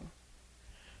to them.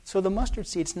 So the mustard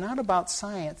seed, it's not about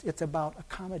science, it's about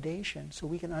accommodation so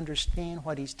we can understand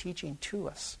what he's teaching to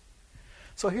us.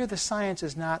 So here the science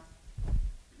is not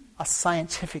a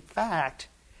scientific fact,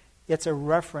 it's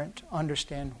irreverent to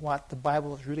understand what the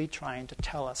Bible is really trying to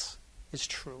tell us is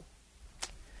true.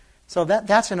 So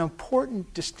that's an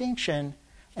important distinction,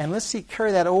 and let's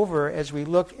carry that over as we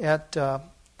look at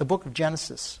the book of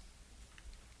Genesis.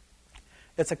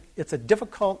 It's a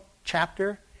difficult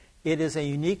chapter. It is a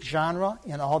unique genre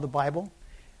in all the Bible.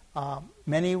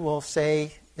 Many will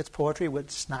say it's poetry, but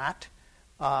it's not.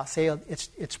 Say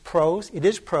it's prose. It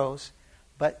is prose,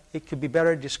 but it could be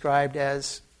better described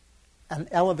as an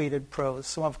elevated prose.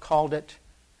 Some have called it,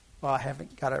 well, I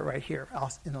haven't got it right here.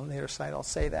 In the later slide, I'll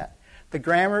say that. The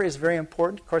grammar is very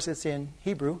important. Of course, it's in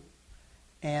Hebrew,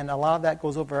 and a lot of that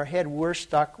goes over our head. We're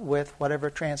stuck with whatever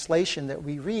translation that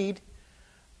we read.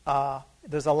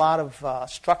 There's a lot of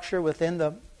structure within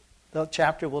the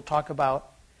chapter. We'll talk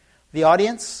about the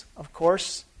audience, of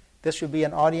course. This would be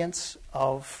an audience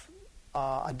of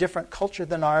a different culture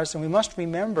than ours, and we must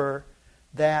remember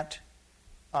that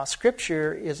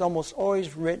Scripture is almost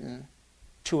always written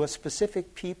to a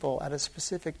specific people at a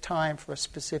specific time for a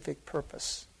specific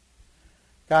purpose.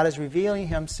 God is revealing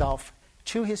Himself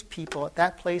to His people at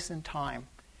that place and time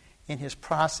in His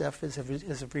process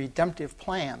as a redemptive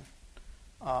plan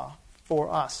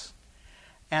for us.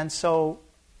 And so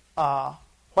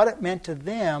what it meant to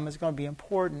them is going to be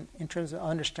important in terms of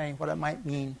understanding what it might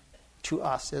mean to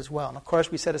us as well. And of course,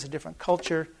 we said it's a different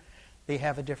culture. They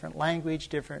have a different language,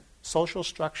 different social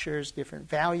structures, different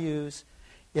values.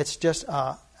 It's just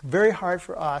very hard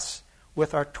for us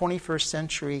with our 21st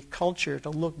century culture to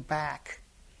look back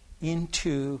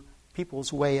into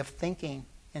people's way of thinking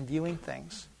and viewing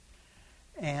things.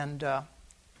 And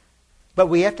but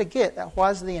we have to get at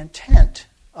what is the intent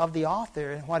of the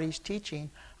author and what he's teaching.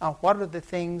 What are the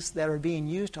things that are being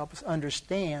used to help us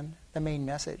understand the main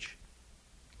message?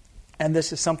 And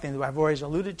this is something that I've always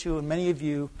alluded to, and many of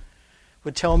you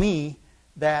would tell me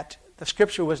that the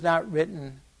Scripture was not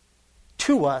written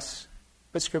to us,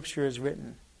 but Scripture is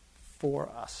written for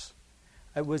us.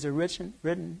 It was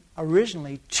written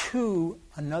originally to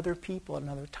another people at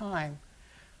another time,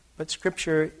 but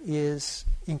Scripture is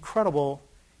incredible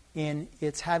in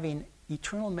its having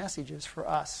eternal messages for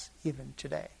us even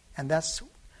today. And that's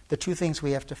the two things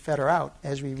we have to fetter out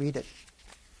as we read it.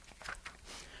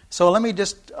 So let me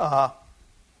just, time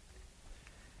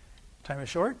is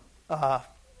short.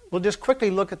 We'll just quickly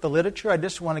look at the literature. I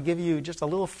just want to give you just a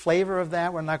little flavor of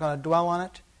that. We're not going to dwell on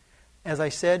it. As I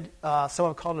said, some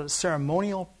have called it a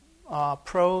ceremonial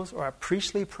prose or a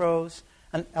priestly prose,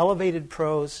 an elevated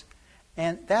prose,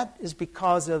 and that is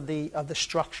because of the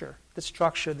structure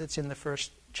that's in the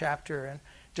first chapter. And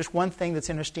just one thing that's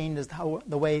interesting is how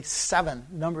the way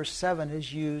number 7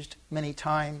 is used many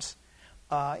times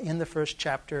in the first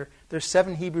chapter. There's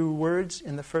 7 Hebrew words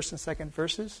in the first and second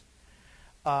verses.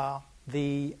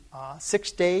 The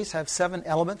 6 days have 7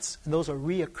 elements, and those are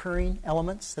reoccurring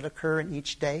elements that occur in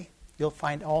each day. You'll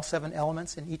find all 7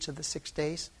 elements in each of the 6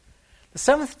 days. The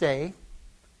 7th day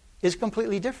is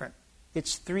completely different.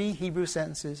 It's 3 Hebrew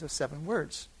sentences of 7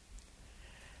 words.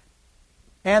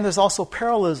 And there's also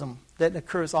parallelism that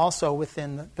occurs also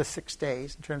within the 6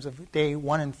 days in terms of day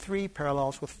 1 and 3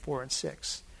 parallels with 4 and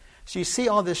 6. So you see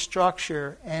all this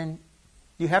structure, and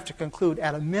you have to conclude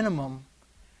at a minimum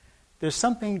there's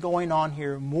something going on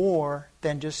here more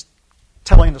than just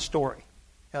telling the story.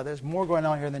 There's more going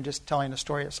on here than just telling a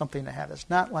story of something that happened. It's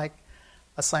not like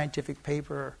a scientific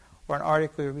paper or an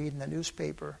article you read in the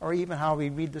newspaper, or even how we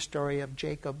read the story of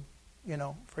Jacob.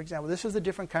 For example, this is a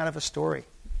different kind of a story.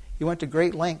 He went to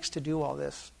great lengths to do all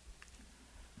this.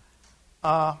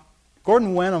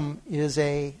 Gordon Wenham is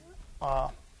a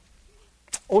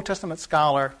Old Testament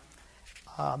scholar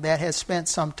that has spent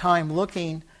some time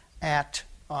looking at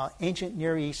ancient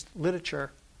Near East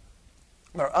literature.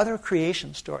 There are other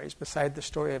creation stories beside the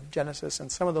story of Genesis, and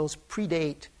some of those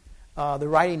predate the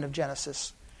writing of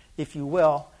Genesis, if you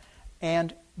will.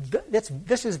 And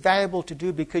this is valuable to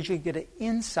do because you get an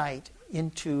insight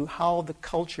into how the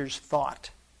cultures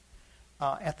thought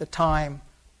at the time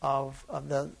of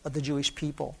the Jewish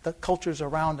people, the cultures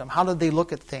around them. How did they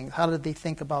look at things? How did they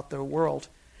think about their world?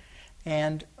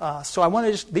 And so I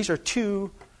want to these are two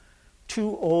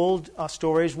old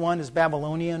stories. One is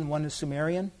Babylonian, one is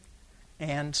Sumerian.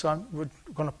 And so we're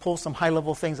going to pull some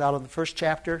high-level things out of the first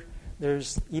chapter.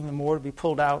 There's even more to be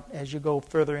pulled out as you go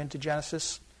further into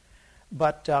Genesis.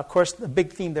 But, of course, the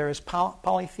big theme there is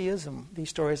polytheism. These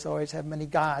stories always have many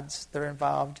gods that are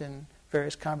involved in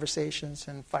various conversations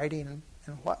and fighting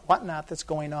and whatnot that's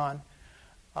going on.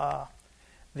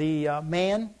 The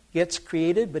man gets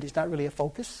created, but he's not really a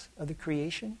focus of the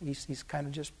creation. He's kind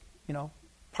of just,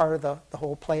 part of the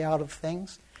whole play out of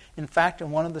things. In fact, in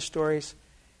one of the stories,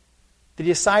 they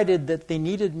decided that they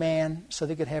needed man so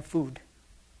they could have food.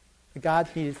 The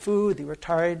gods needed food. They were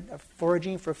tired of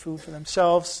foraging for food for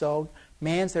themselves, so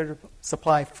man's there to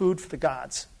supply food for the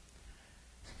gods.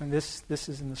 And this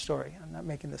is in the story. I'm not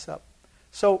making this up.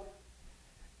 So,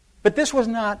 but this was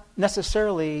not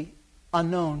necessarily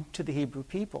unknown to the Hebrew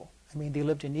people. I mean, they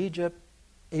lived in Egypt.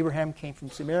 Abraham came from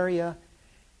Samaria.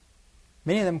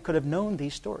 Many of them could have known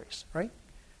these stories, right?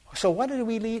 So what do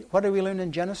we learn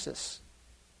in Genesis?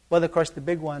 Well, of course, the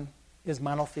big one is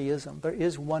monotheism. There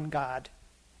is one God,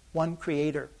 one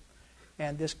creator.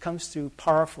 And this comes through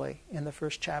powerfully in the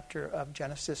first chapter of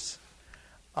Genesis.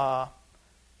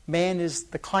 Man is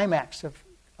the climax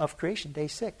of creation, day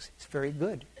 6. It's very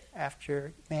good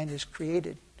after man is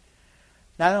created.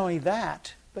 Not only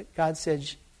that, but God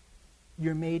says,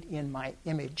 you're made in my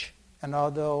image. And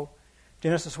although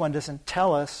Genesis 1 doesn't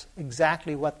tell us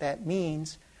exactly what that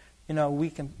means, we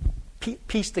can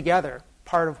piece together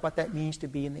part of what that means to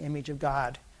be in the image of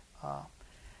God.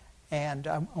 And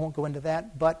I won't go into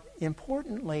that. But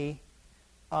importantly,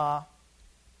 man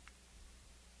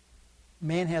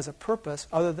has a purpose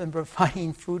other than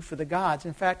providing food for the gods.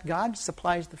 In fact, God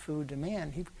supplies the food to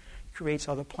man. He creates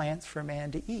all the plants for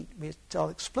man to eat. We tell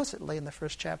explicitly in the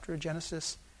first chapter of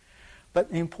Genesis. But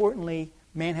importantly,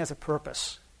 man has a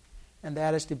purpose, and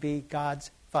that is to be God's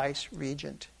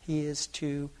vice-regent. He is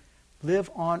to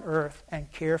live on earth and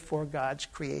care for God's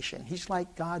creation. He's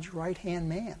like God's right-hand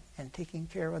man and taking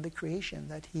care of the creation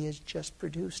that he has just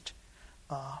produced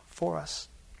for us.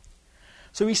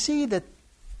 So we see that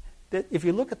if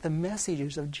you look at the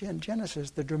messages of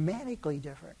Genesis, they're dramatically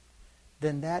different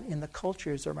than that in the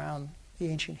cultures around the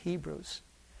ancient Hebrews.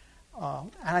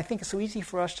 And I think it's so easy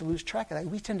for us to lose track of that.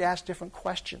 We tend to ask different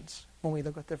questions when we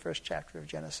look at the first chapter of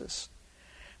Genesis.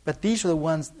 But these are the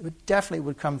ones that definitely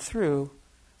would come through,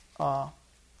 and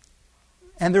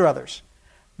there are others.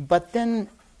 But then,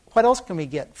 what else can we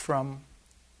get from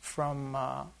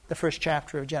the first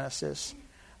chapter of Genesis?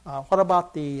 What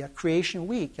about the creation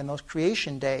week and those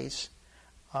creation days?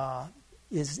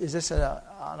 Is this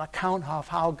an account of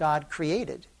how God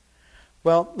created?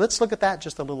 Well, let's look at that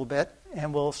just a little bit,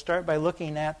 and we'll start by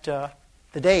looking at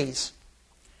the days.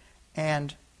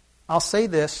 And I'll say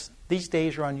this, these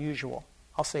days are unusual.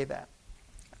 I'll say that.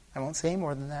 I won't say any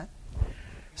more than that.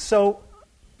 So,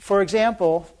 for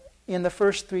example, in the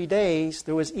first 3 days,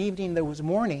 there was evening, there was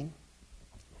morning,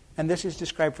 and this is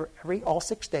described for all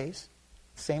 6 days,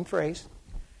 same phrase,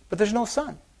 but there's no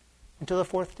sun until the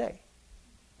 4th day.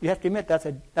 You have to admit that's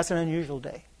an unusual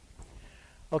day.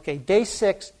 Okay, day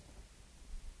 6,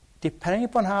 depending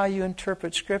upon how you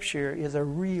interpret Scripture, is a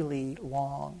really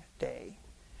long day.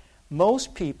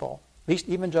 Most people, at least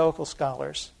evangelical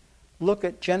scholars, look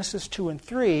at Genesis 2 and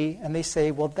 3 and they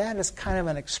say, well, that is kind of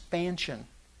an expansion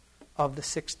of the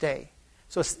 6th day.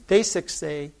 So day 6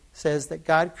 says that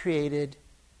God created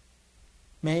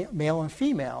male and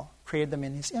female, created them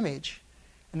in his image.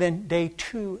 And then day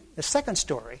 2, the second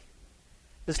story,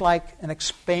 is like an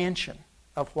expansion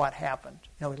of what happened.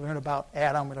 We learn about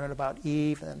Adam, we learn about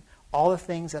Eve, and all the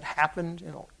things that happened.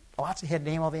 Lots of, he had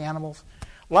to name all the animals.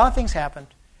 A lot of things happened.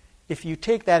 If you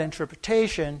take that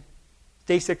interpretation,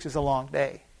 day 6 is a long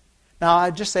day. Now,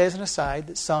 I'd just say as an aside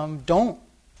that some don't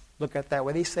look at it that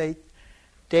way. They say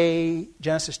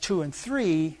Genesis 2 and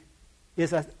 3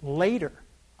 is a later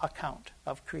account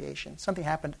of creation. Something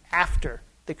happened after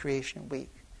the creation week.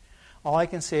 All I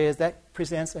can say is that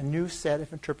presents a new set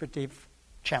of interpretive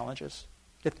challenges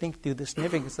to think through the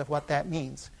significance of what that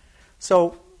means.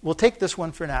 So we'll take this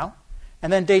one for now.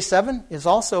 And then day 7 is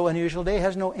also an unusual day. It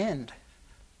has no end.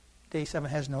 Day 7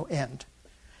 has no end.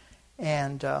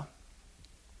 And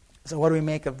so what do we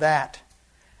make of that?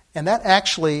 And that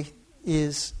actually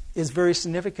is very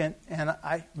significant, and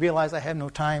I realize I have no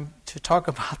time to talk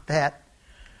about that.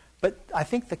 But I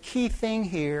think the key thing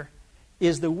here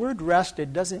is the word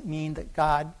rested doesn't mean that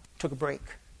God took a break.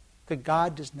 That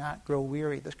God does not grow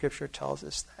weary. The Scripture tells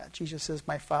us that. Jesus says,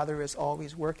 my Father is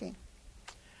always working.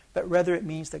 But rather it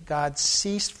means that God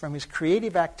ceased from his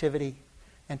creative activity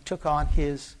and took on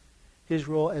his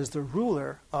role as the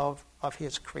ruler of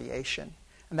his creation.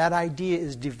 And that idea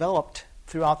is developed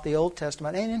throughout the Old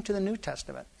Testament and into the New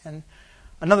Testament. And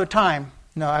another time,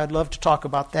 I'd love to talk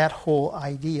about that whole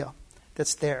idea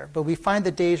that's there. But we find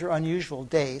the days are unusual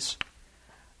days.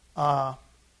 And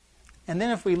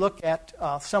then if we look at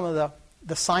some of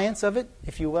the science of it,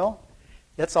 if you will,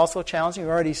 that's also challenging. We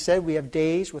already said we have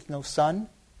days with no sun.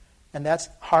 And that's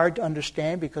hard to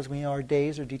understand because we know our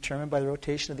days are determined by the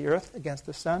rotation of the earth against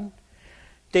the sun.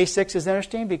 Day 6 is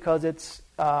interesting because it's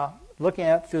looking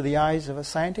at it through the eyes of a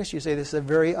scientist. You say this is a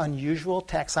very unusual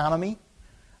taxonomy.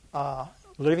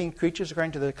 Living creatures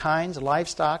according to their kinds,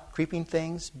 livestock, creeping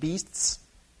things, beasts,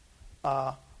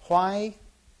 why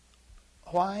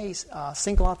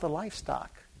single out the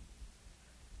livestock?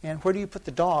 And where do you put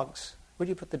the dogs? Where do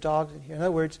you put the dogs in here? In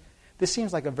other words, this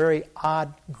seems like a very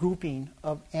odd grouping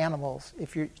of animals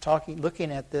if you're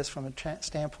looking at this from a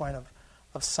standpoint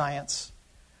of science.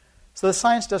 So the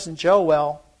science doesn't gel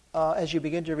well as you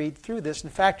begin to read through this. In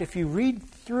fact, if you read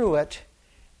through it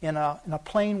in a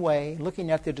plain way,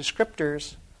 looking at the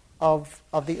descriptors of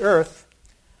the earth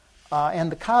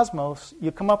and the cosmos,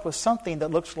 you come up with something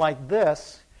that looks like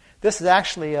this. This is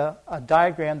actually a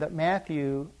diagram that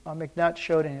Matthew McNutt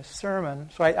showed in his sermon.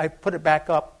 So I put it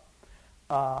back up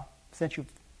since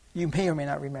you may or may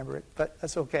not remember it, but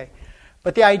that's okay.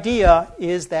 But the idea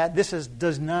is that this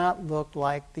does not look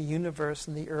like the universe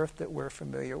and the earth that we're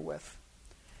familiar with.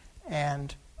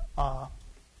 And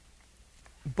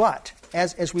but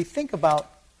as we think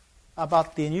about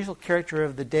the unusual character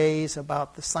of the days,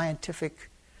 about the scientific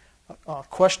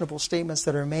questionable statements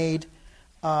that are made,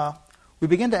 we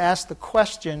begin to ask the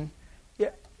question,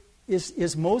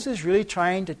 is Moses really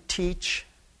trying to teach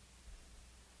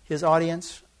his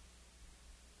audience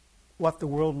what the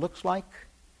world looks like?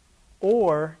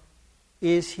 Or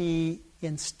is he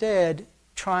instead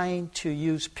trying to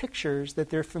use pictures that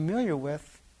they're familiar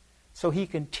with so he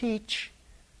can teach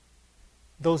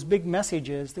those big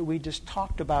messages that we just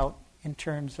talked about in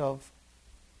terms of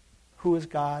who is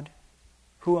God,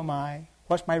 who am I,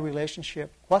 what's my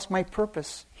relationship, what's my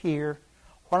purpose here,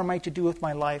 what am I to do with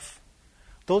my life?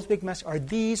 Those big messages are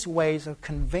these ways of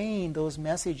conveying those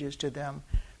messages to them,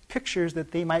 pictures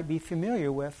that they might be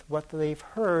familiar with, what they've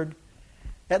heard,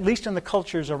 at least in the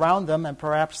cultures around them, and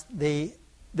perhaps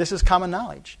this is common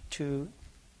knowledge to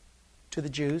the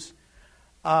Jews.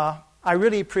 I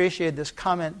really appreciated this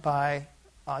comment by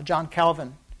John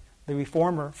Calvin, the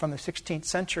reformer from the 16th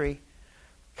century.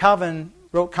 Calvin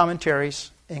wrote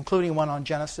commentaries, including one on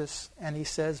Genesis, and he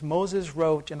says, Moses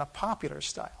wrote in a popular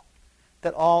style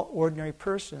that all ordinary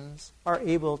persons are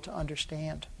able to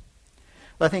understand.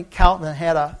 But I think Calvin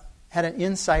had an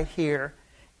insight here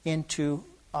into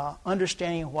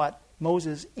understanding what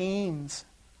Moses' aims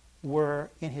were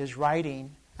in his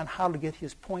writing and how to get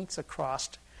his points across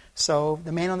so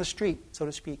the man on the street, so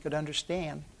to speak, could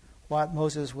understand what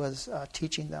Moses was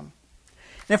teaching them.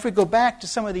 And if we go back to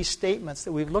some of these statements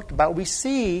that we've looked about, we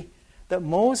see that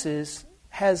Moses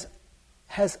has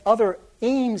other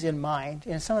aims in mind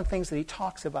in some of the things that he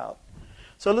talks about.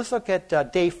 So let's look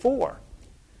at day 4.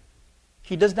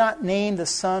 He does not name the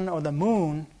sun or the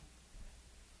moon.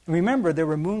 Remember, there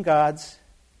were moon gods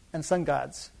and sun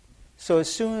gods. So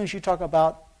as soon as you talk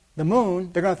about the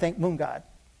moon, they're going to think moon god.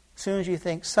 As soon as you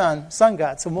think sun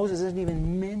god. So Moses doesn't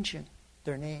even mention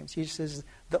their names. He just says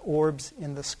the orbs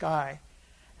in the sky.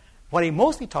 What he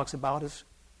mostly talks about is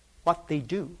what they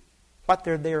do, what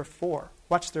they're there for,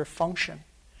 what's their function.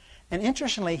 And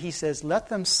interestingly, he says, let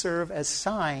them serve as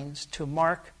signs to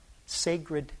mark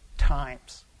sacred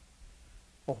times.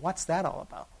 Well, what's that all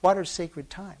about? What are sacred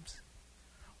times?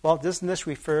 Well, doesn't this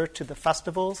refer to the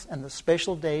festivals and the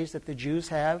special days that the Jews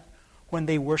have when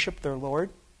they worship their Lord?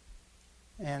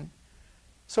 And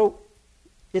so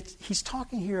he's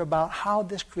talking here about how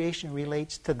this creation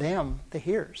relates to them, the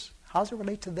hearers. How does it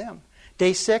relate to them?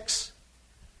 Day 6,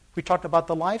 we talked about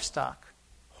the livestock.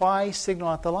 Why signal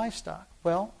out the livestock?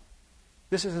 Well,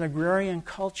 this is an agrarian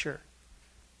culture.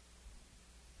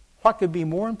 What could be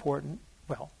more important?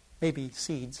 Well, maybe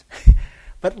seeds.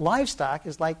 But livestock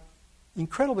is like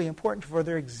incredibly important for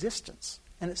their existence.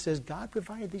 And it says God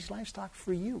provided these livestock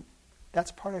for you.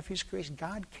 That's part of his creation.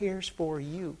 God cares for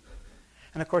you.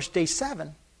 And of course, day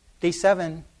 7,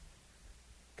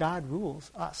 God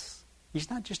rules us. He's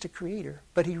not just a creator,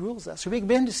 but he rules us. So we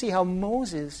begin to see how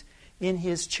Moses, in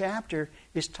his chapter,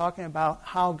 is talking about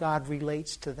how God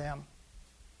relates to them.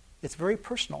 It's very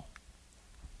personal.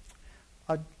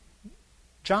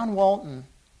 John Walton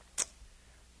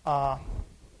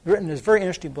written this very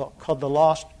interesting book called The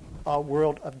Lost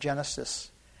World of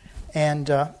Genesis. And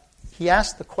he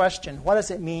asked the question, what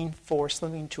does it mean for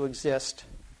swimming to exist?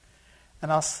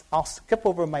 And I'll skip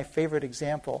over my favorite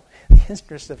example in the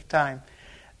interest of time.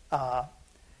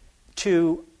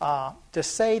 To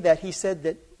say that he said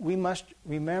that we must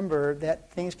remember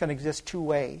that things can exist two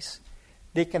ways.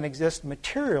 They can exist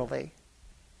materially,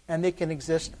 and they can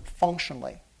exist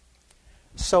functionally.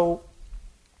 So,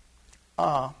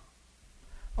 a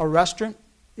restaurant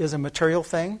is a material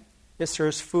thing. It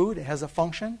serves food. It has a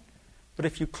function. But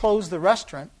if you close the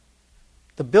restaurant,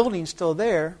 the building's still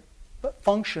there, but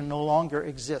function no longer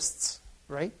exists,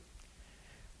 right?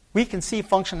 We can see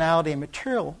functionality and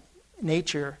material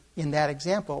nature in that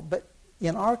example, but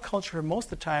in our culture, most of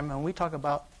the time, when we talk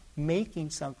about making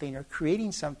something or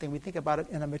creating something, we think about it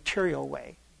in a material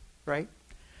way. right?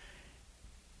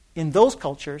 In those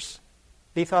cultures,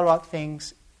 they thought about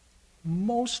things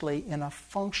mostly in a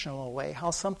functional way,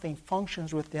 how something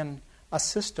functions within a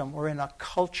system or in a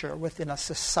culture, within a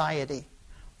society,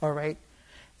 all right?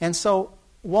 And so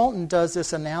Walton does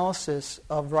this analysis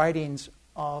of writings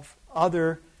of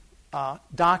other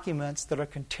documents that are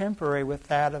contemporary with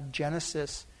that of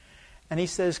Genesis. And he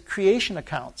says creation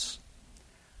accounts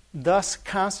thus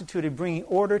constituted bringing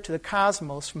order to the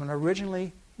cosmos from an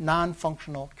originally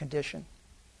non-functional condition.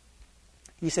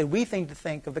 He said, we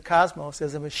think of the cosmos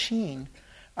as a machine,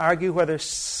 argue whether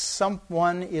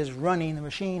someone is running the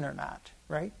machine or not,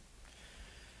 right?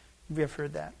 We have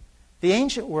heard that. The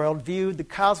ancient world viewed the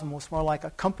cosmos more like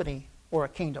a company or a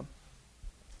kingdom.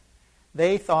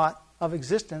 They thought of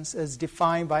existence as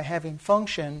defined by having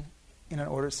function in an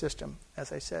ordered system,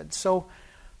 as I said. So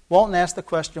Walton asked the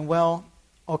question, well,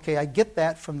 okay, I get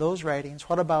that from those writings.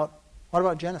 What about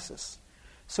Genesis?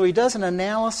 So he does an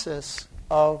analysis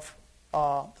of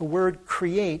the word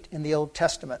create in the Old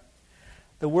Testament.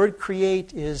 The word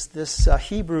create is this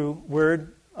Hebrew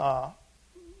word,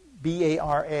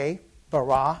 B-A-R-A,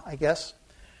 bara, I guess.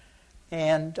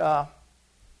 And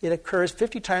it occurs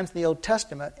 50 times in the Old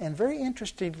Testament. And very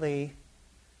interestingly,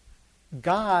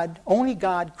 only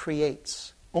God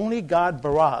creates. Only God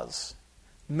baras.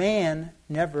 Man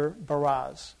never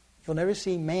baras. You'll never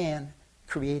see man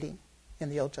creating in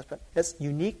the Old Testament. That's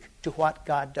unique to what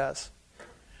God does.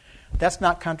 That's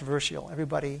not controversial.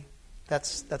 Everybody,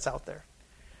 that's out there.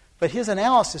 But his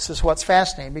analysis is what's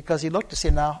fascinating, because he looked to see,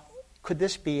 now, could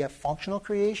this be a functional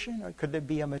creation or could it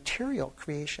be a material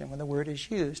creation when the word is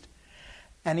used?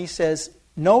 And he says,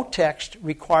 no text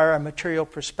require a material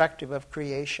perspective of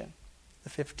creation, the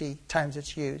 50 times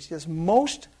it's used. He says,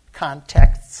 most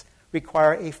contexts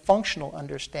require a functional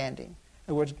understanding.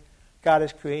 In other words, God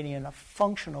is creating in a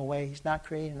functional way. He's not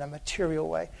creating in a material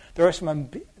way.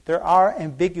 There are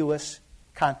ambiguous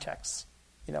contexts,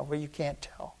 where you can't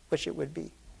tell which it would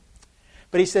be.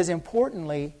 But he says,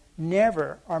 importantly,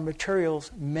 never are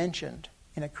materials mentioned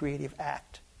in a creative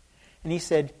act. And he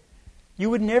said, you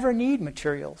would never need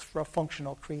materials for a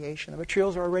functional creation. The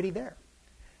materials are already there.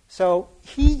 So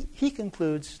he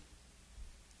concludes,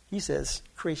 he says,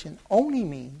 creation only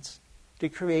means to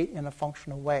create in a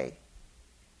functional way.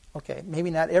 Okay,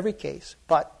 maybe not every case,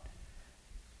 but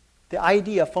the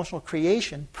idea of functional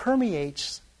creation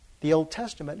permeates the Old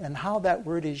Testament and how that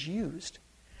word is used.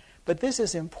 But this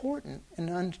is important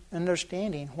in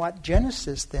understanding what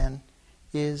Genesis then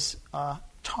is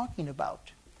talking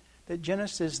about. That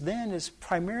Genesis then is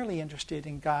primarily interested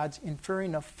in God's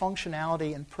inferring of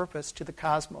functionality and purpose to the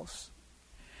cosmos.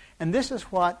 And this is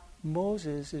what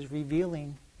Moses is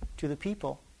revealing to the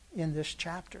people in this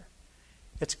chapter.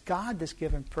 It's God that's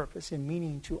given purpose and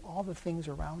meaning to all the things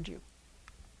around you.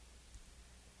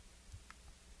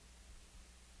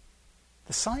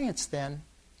 The science then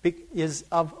is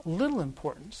of little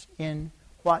importance in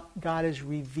what God is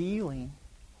revealing,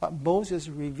 what Moses is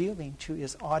revealing to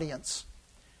his audience.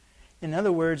 In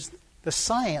other words, the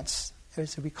science,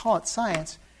 as we call it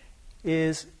science,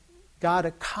 is God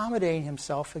accommodating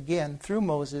himself again through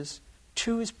Moses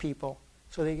to his people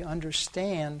so they can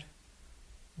understand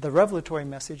the revelatory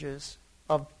messages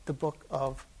of the book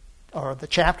of, or the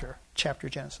chapter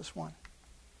Genesis 1.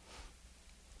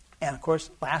 And of course,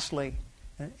 lastly,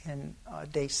 in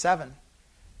day 7,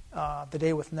 the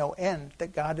day with no end,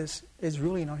 that God is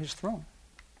ruling on his throne.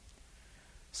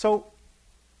 So,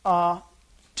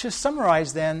 to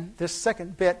summarize then this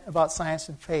second bit about science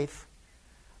and faith,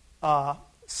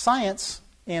 science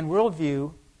and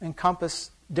worldview encompass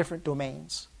different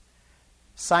domains.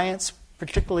 Science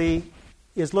particularly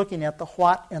is looking at the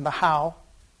what and the how.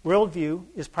 Worldview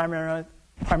is primarily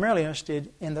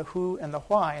interested in the who and the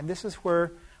why. And this is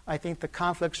where I think the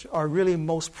conflicts are really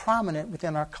most prominent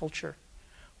within our culture,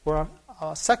 where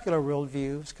a secular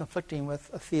worldview is conflicting with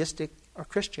a theistic or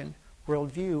Christian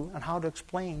worldview on how to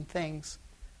explain things,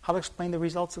 how to explain the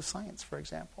results of science, for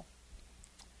example.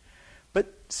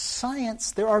 But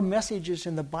science, there are messages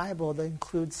in the Bible that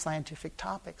include scientific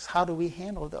topics. How do we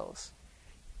handle those?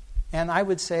 And I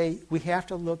would say we have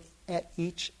to look at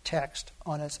each text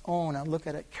on its own and look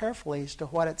at it carefully as to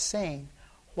what it's saying.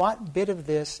 What bit of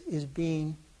this is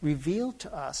being revealed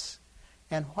to us,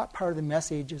 and what part of the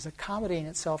message is accommodating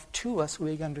itself to us so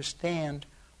we can understand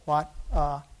what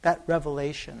that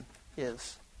revelation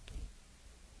is.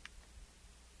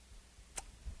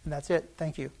 And that's it.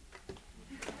 Thank you.